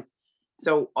ate them.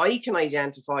 So I can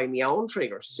identify my own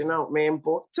triggers, you know what I mean?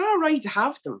 But it's all right to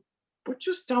have them, but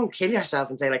just don't kill yourself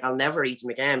and say, like, I'll never eat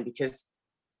them again, because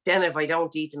then if I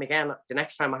don't eat them again, the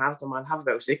next time I have them, I'll have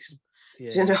about 6 of them. Yeah,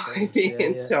 do you know what I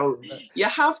mean? Yeah. So you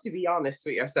have to be honest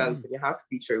with yourself and you have to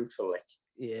be truthful. Like,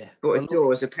 yeah. But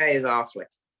it pays off. Like,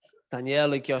 Danielle,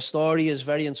 like, your story is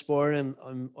very inspiring.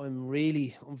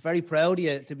 I'm very proud of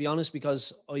you, to be honest,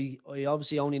 because I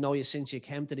obviously only know you since you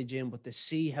came to the gym, but to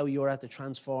see how you're at to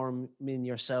transforming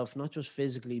yourself, not just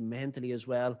physically, mentally as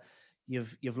well.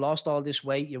 You've lost all this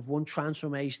weight. You've won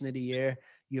Transformation of the Year.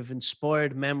 You've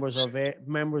inspired members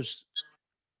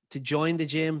to join the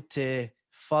gym, to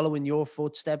follow in your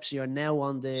footsteps. You're now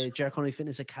on the Ger Conroy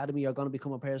Fitness Academy. You're going to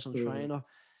become a personal trainer.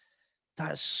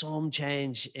 That's some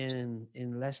change in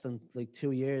less than like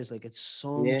 2 years. Like, it's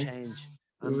some change.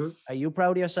 And are you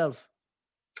proud of yourself?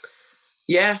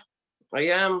 Yeah, I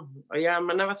am. I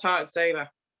never thought I'd say that,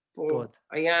 but good.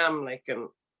 I am. Like,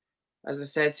 as I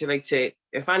said to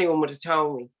if anyone would have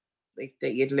told me like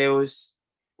that you'd lose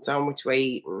so much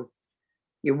weight and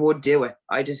you would do it,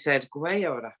 I just said go away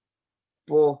over that.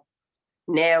 But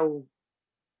now,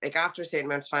 like, after a certain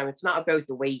amount of time, it's not about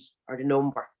the weight or the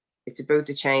number. It's about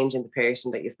the change in the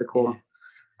person that you've become,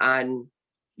 and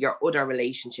your other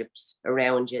relationships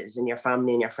around you and your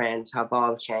family and your friends have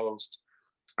all changed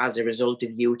as a result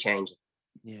of you changing.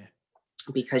 Yeah,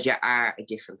 because you are a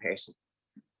different person.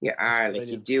 You are like,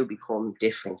 you do become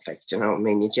different. Like, do you know what I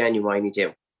mean? You genuinely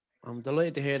do. I'm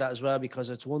delighted to hear that as well,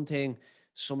 because it's one thing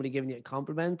somebody giving you a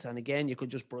compliment, and again, you could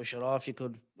just brush it off. You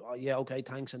could, oh yeah, okay,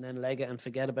 thanks, and then leg it and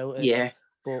forget about it. Yeah,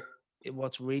 but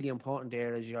what's really important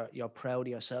there is you're proud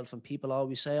of yourself. And people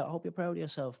always say, I hope you're proud of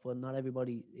yourself, but not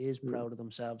everybody is proud of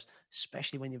themselves,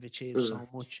 especially when you've achieved so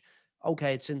much.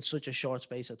 Okay, it's in such a short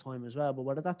space of time as well, but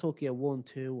whether that took you 1,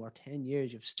 2 or 10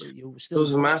 years, you still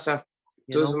doesn't matter.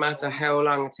 Doesn't matter how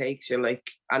long it takes you. Like,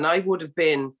 and I would have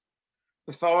been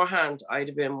beforehand, I'd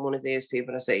have been one of these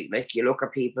people that say, like, you look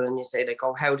at people and you say, like,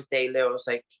 oh, how did they lose?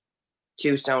 Like,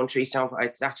 2 stone, 3 stone.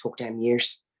 That took them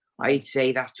years. I'd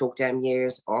say that took them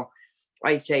years. Or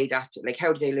I'd say that, like,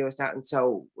 how did they lose that? And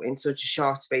so in such a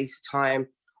short space of time,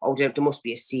 oh, there must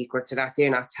be a secret to that. They're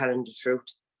not telling the truth.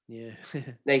 Yeah.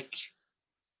 Like,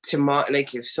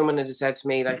 if someone had said to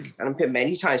me, like, and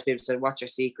many times people said, what's your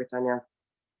secret, Danielle?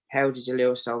 How did you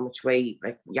lose so much weight?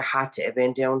 Like, you had to have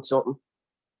been doing something.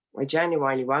 I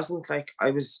genuinely wasn't. Like,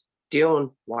 I was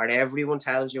doing what everyone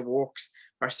tells you works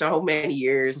for so many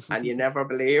years, and you never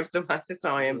believed them at the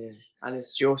time. Yeah. And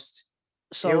it's just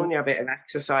doing a bit of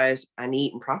exercise and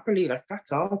eating properly. Like,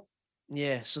 that's all.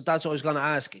 Yeah, so that's what I was going to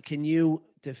ask. Can you,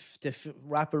 to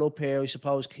wrap it up here, I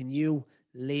suppose, can you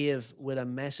leave with a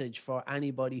message for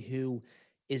anybody who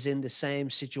is in the same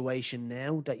situation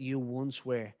now that you once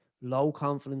were? Low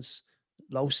confidence,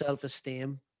 low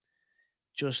self-esteem,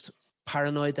 just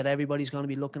paranoid that everybody's going to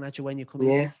be looking at you when you come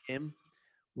into the gym,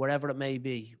 wherever it may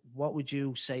be. What would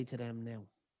you say to them now?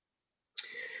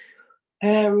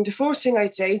 The first thing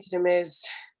I'd say to them is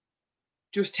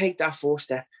just take that first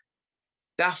step.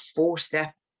 That first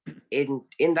step in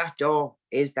that door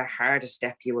is the hardest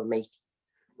step you will make.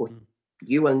 But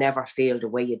you will never feel the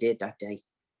way you did that day.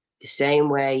 The same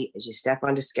way as you step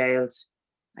on the scales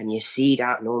and you see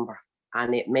that number,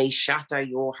 and it may shatter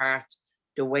your heart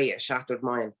the way it shattered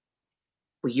mine,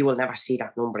 but you will never see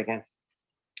that number again.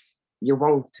 You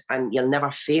won't, and you'll never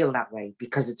feel that way,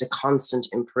 because it's a constant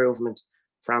improvement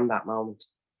from that moment.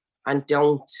 And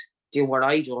don't do what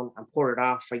I done and put it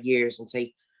off for years and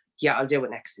say, yeah, I'll do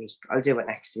it next week. I'll do it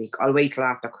next week. I'll wait till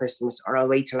after Christmas, or I'll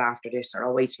wait till after this, or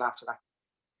I'll wait till after that.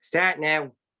 Start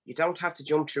now. You don't have to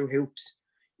jump through hoops.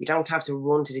 You don't have to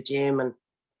run to the gym and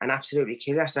absolutely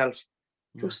kill yourself.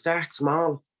 Just start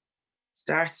small.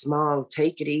 Start small.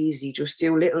 Take it easy. Just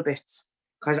do little bits,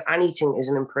 because anything is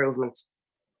an improvement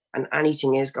and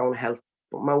anything is going to help.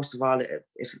 But most of all, it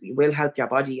will help your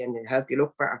body and it'll help you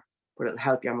look better, but it'll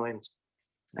help your mind.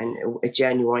 And it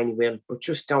genuinely will. But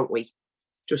just don't wait.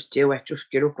 Just do it. Just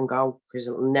get up and go, because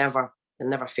you'll never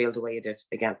feel the way you did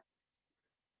again.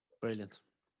 Brilliant.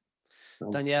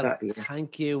 Danielle,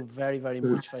 thank you very, very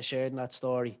much for sharing that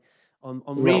story. I'm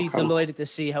really delighted to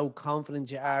see how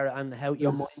confident you are and how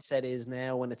your mindset is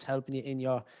now, and it's helping you in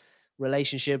your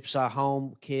relationships at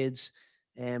home, kids,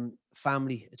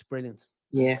 family. It's brilliant.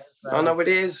 Yeah. Oh, no, it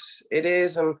is. It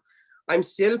is. And I'm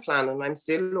still planning. I'm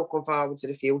still looking forward to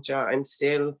the future. I'm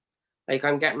still, like,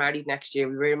 I'm getting married next year.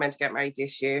 We were meant to get married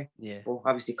this year. Yeah. But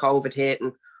obviously COVID hit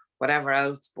and whatever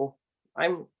else. But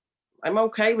I'm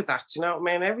okay with that. You know what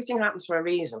I mean? Everything happens for a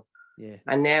reason. Yeah.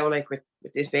 And now, like, with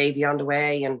this baby on the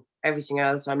way and everything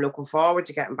else, I'm looking forward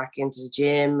to getting back into the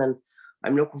gym, and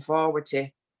I'm looking forward to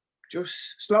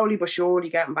just slowly but surely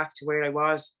getting back to where I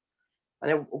was.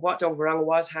 And what don't go wrong, it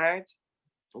was hard.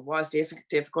 It was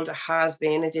difficult. It has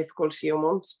been a difficult few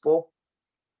months, but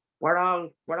we're all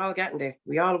getting there.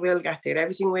 We all will get there.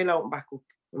 Everything will open back up.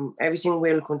 Everything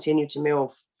will continue to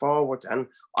move forward. And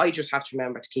I just have to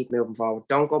remember to keep moving forward.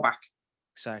 Don't go back.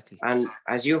 Exactly. And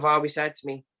as you've always said to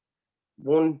me,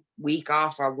 1 week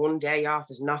off or 1 day off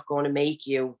is not going to make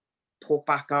you put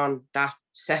back on that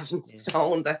 7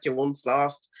 stone that you once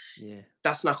lost. Yeah.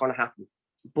 That's not going to happen.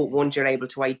 But once you're able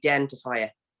to identify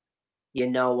it, you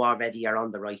know already you're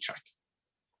on the right track.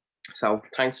 So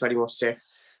thanks very much, sir.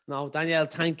 No, Danielle,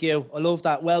 thank you. I love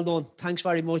that. Well done. Thanks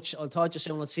very much. I'll talk to you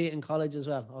soon. I'll see you in college as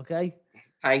well. Okay?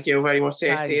 Thank you very much,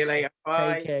 sir. Thanks. See you later.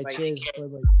 Bye. Take care. Bye. Cheers.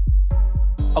 Bye-bye.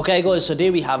 Okay, guys, so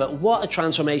there we have it. What a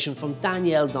transformation from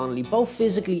Danielle Donnelly, both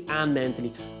physically and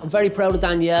mentally. I'm very proud of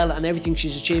Danielle and everything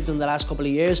she's achieved in the last couple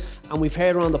of years, and we've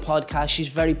heard her on the podcast. She's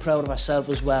very proud of herself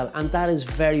as well, and that is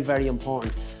very, very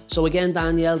important. So again,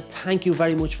 Danielle, thank you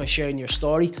very much for sharing your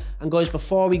story. And guys,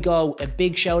 before we go, a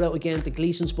big shout out again to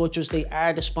Gleason's Butchers. They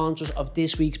are the sponsors of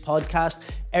this week's podcast.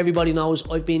 Everybody knows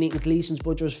I've been eating Gleason's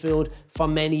Butchers food for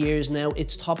many years now.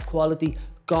 It's top quality.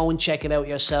 Go and check it out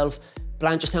yourself.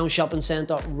 Blanchardstown Shopping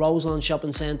Centre, Roseland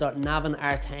Shopping Centre, Navan,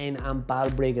 Artane and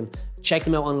Balbriggan. Check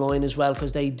them out online as well,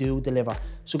 because they do deliver.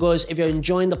 So guys, if you're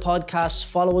enjoying the podcast,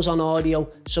 follow us on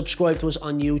audio, subscribe to us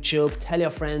on YouTube, tell your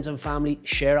friends and family,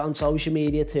 share it on social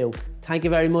media too. Thank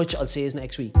you very much. I'll see you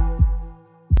next week.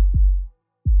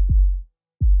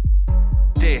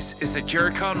 This is the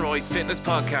Ger Conroy Fitness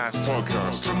Podcast.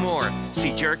 For more,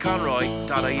 see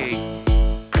gerconroy.ie.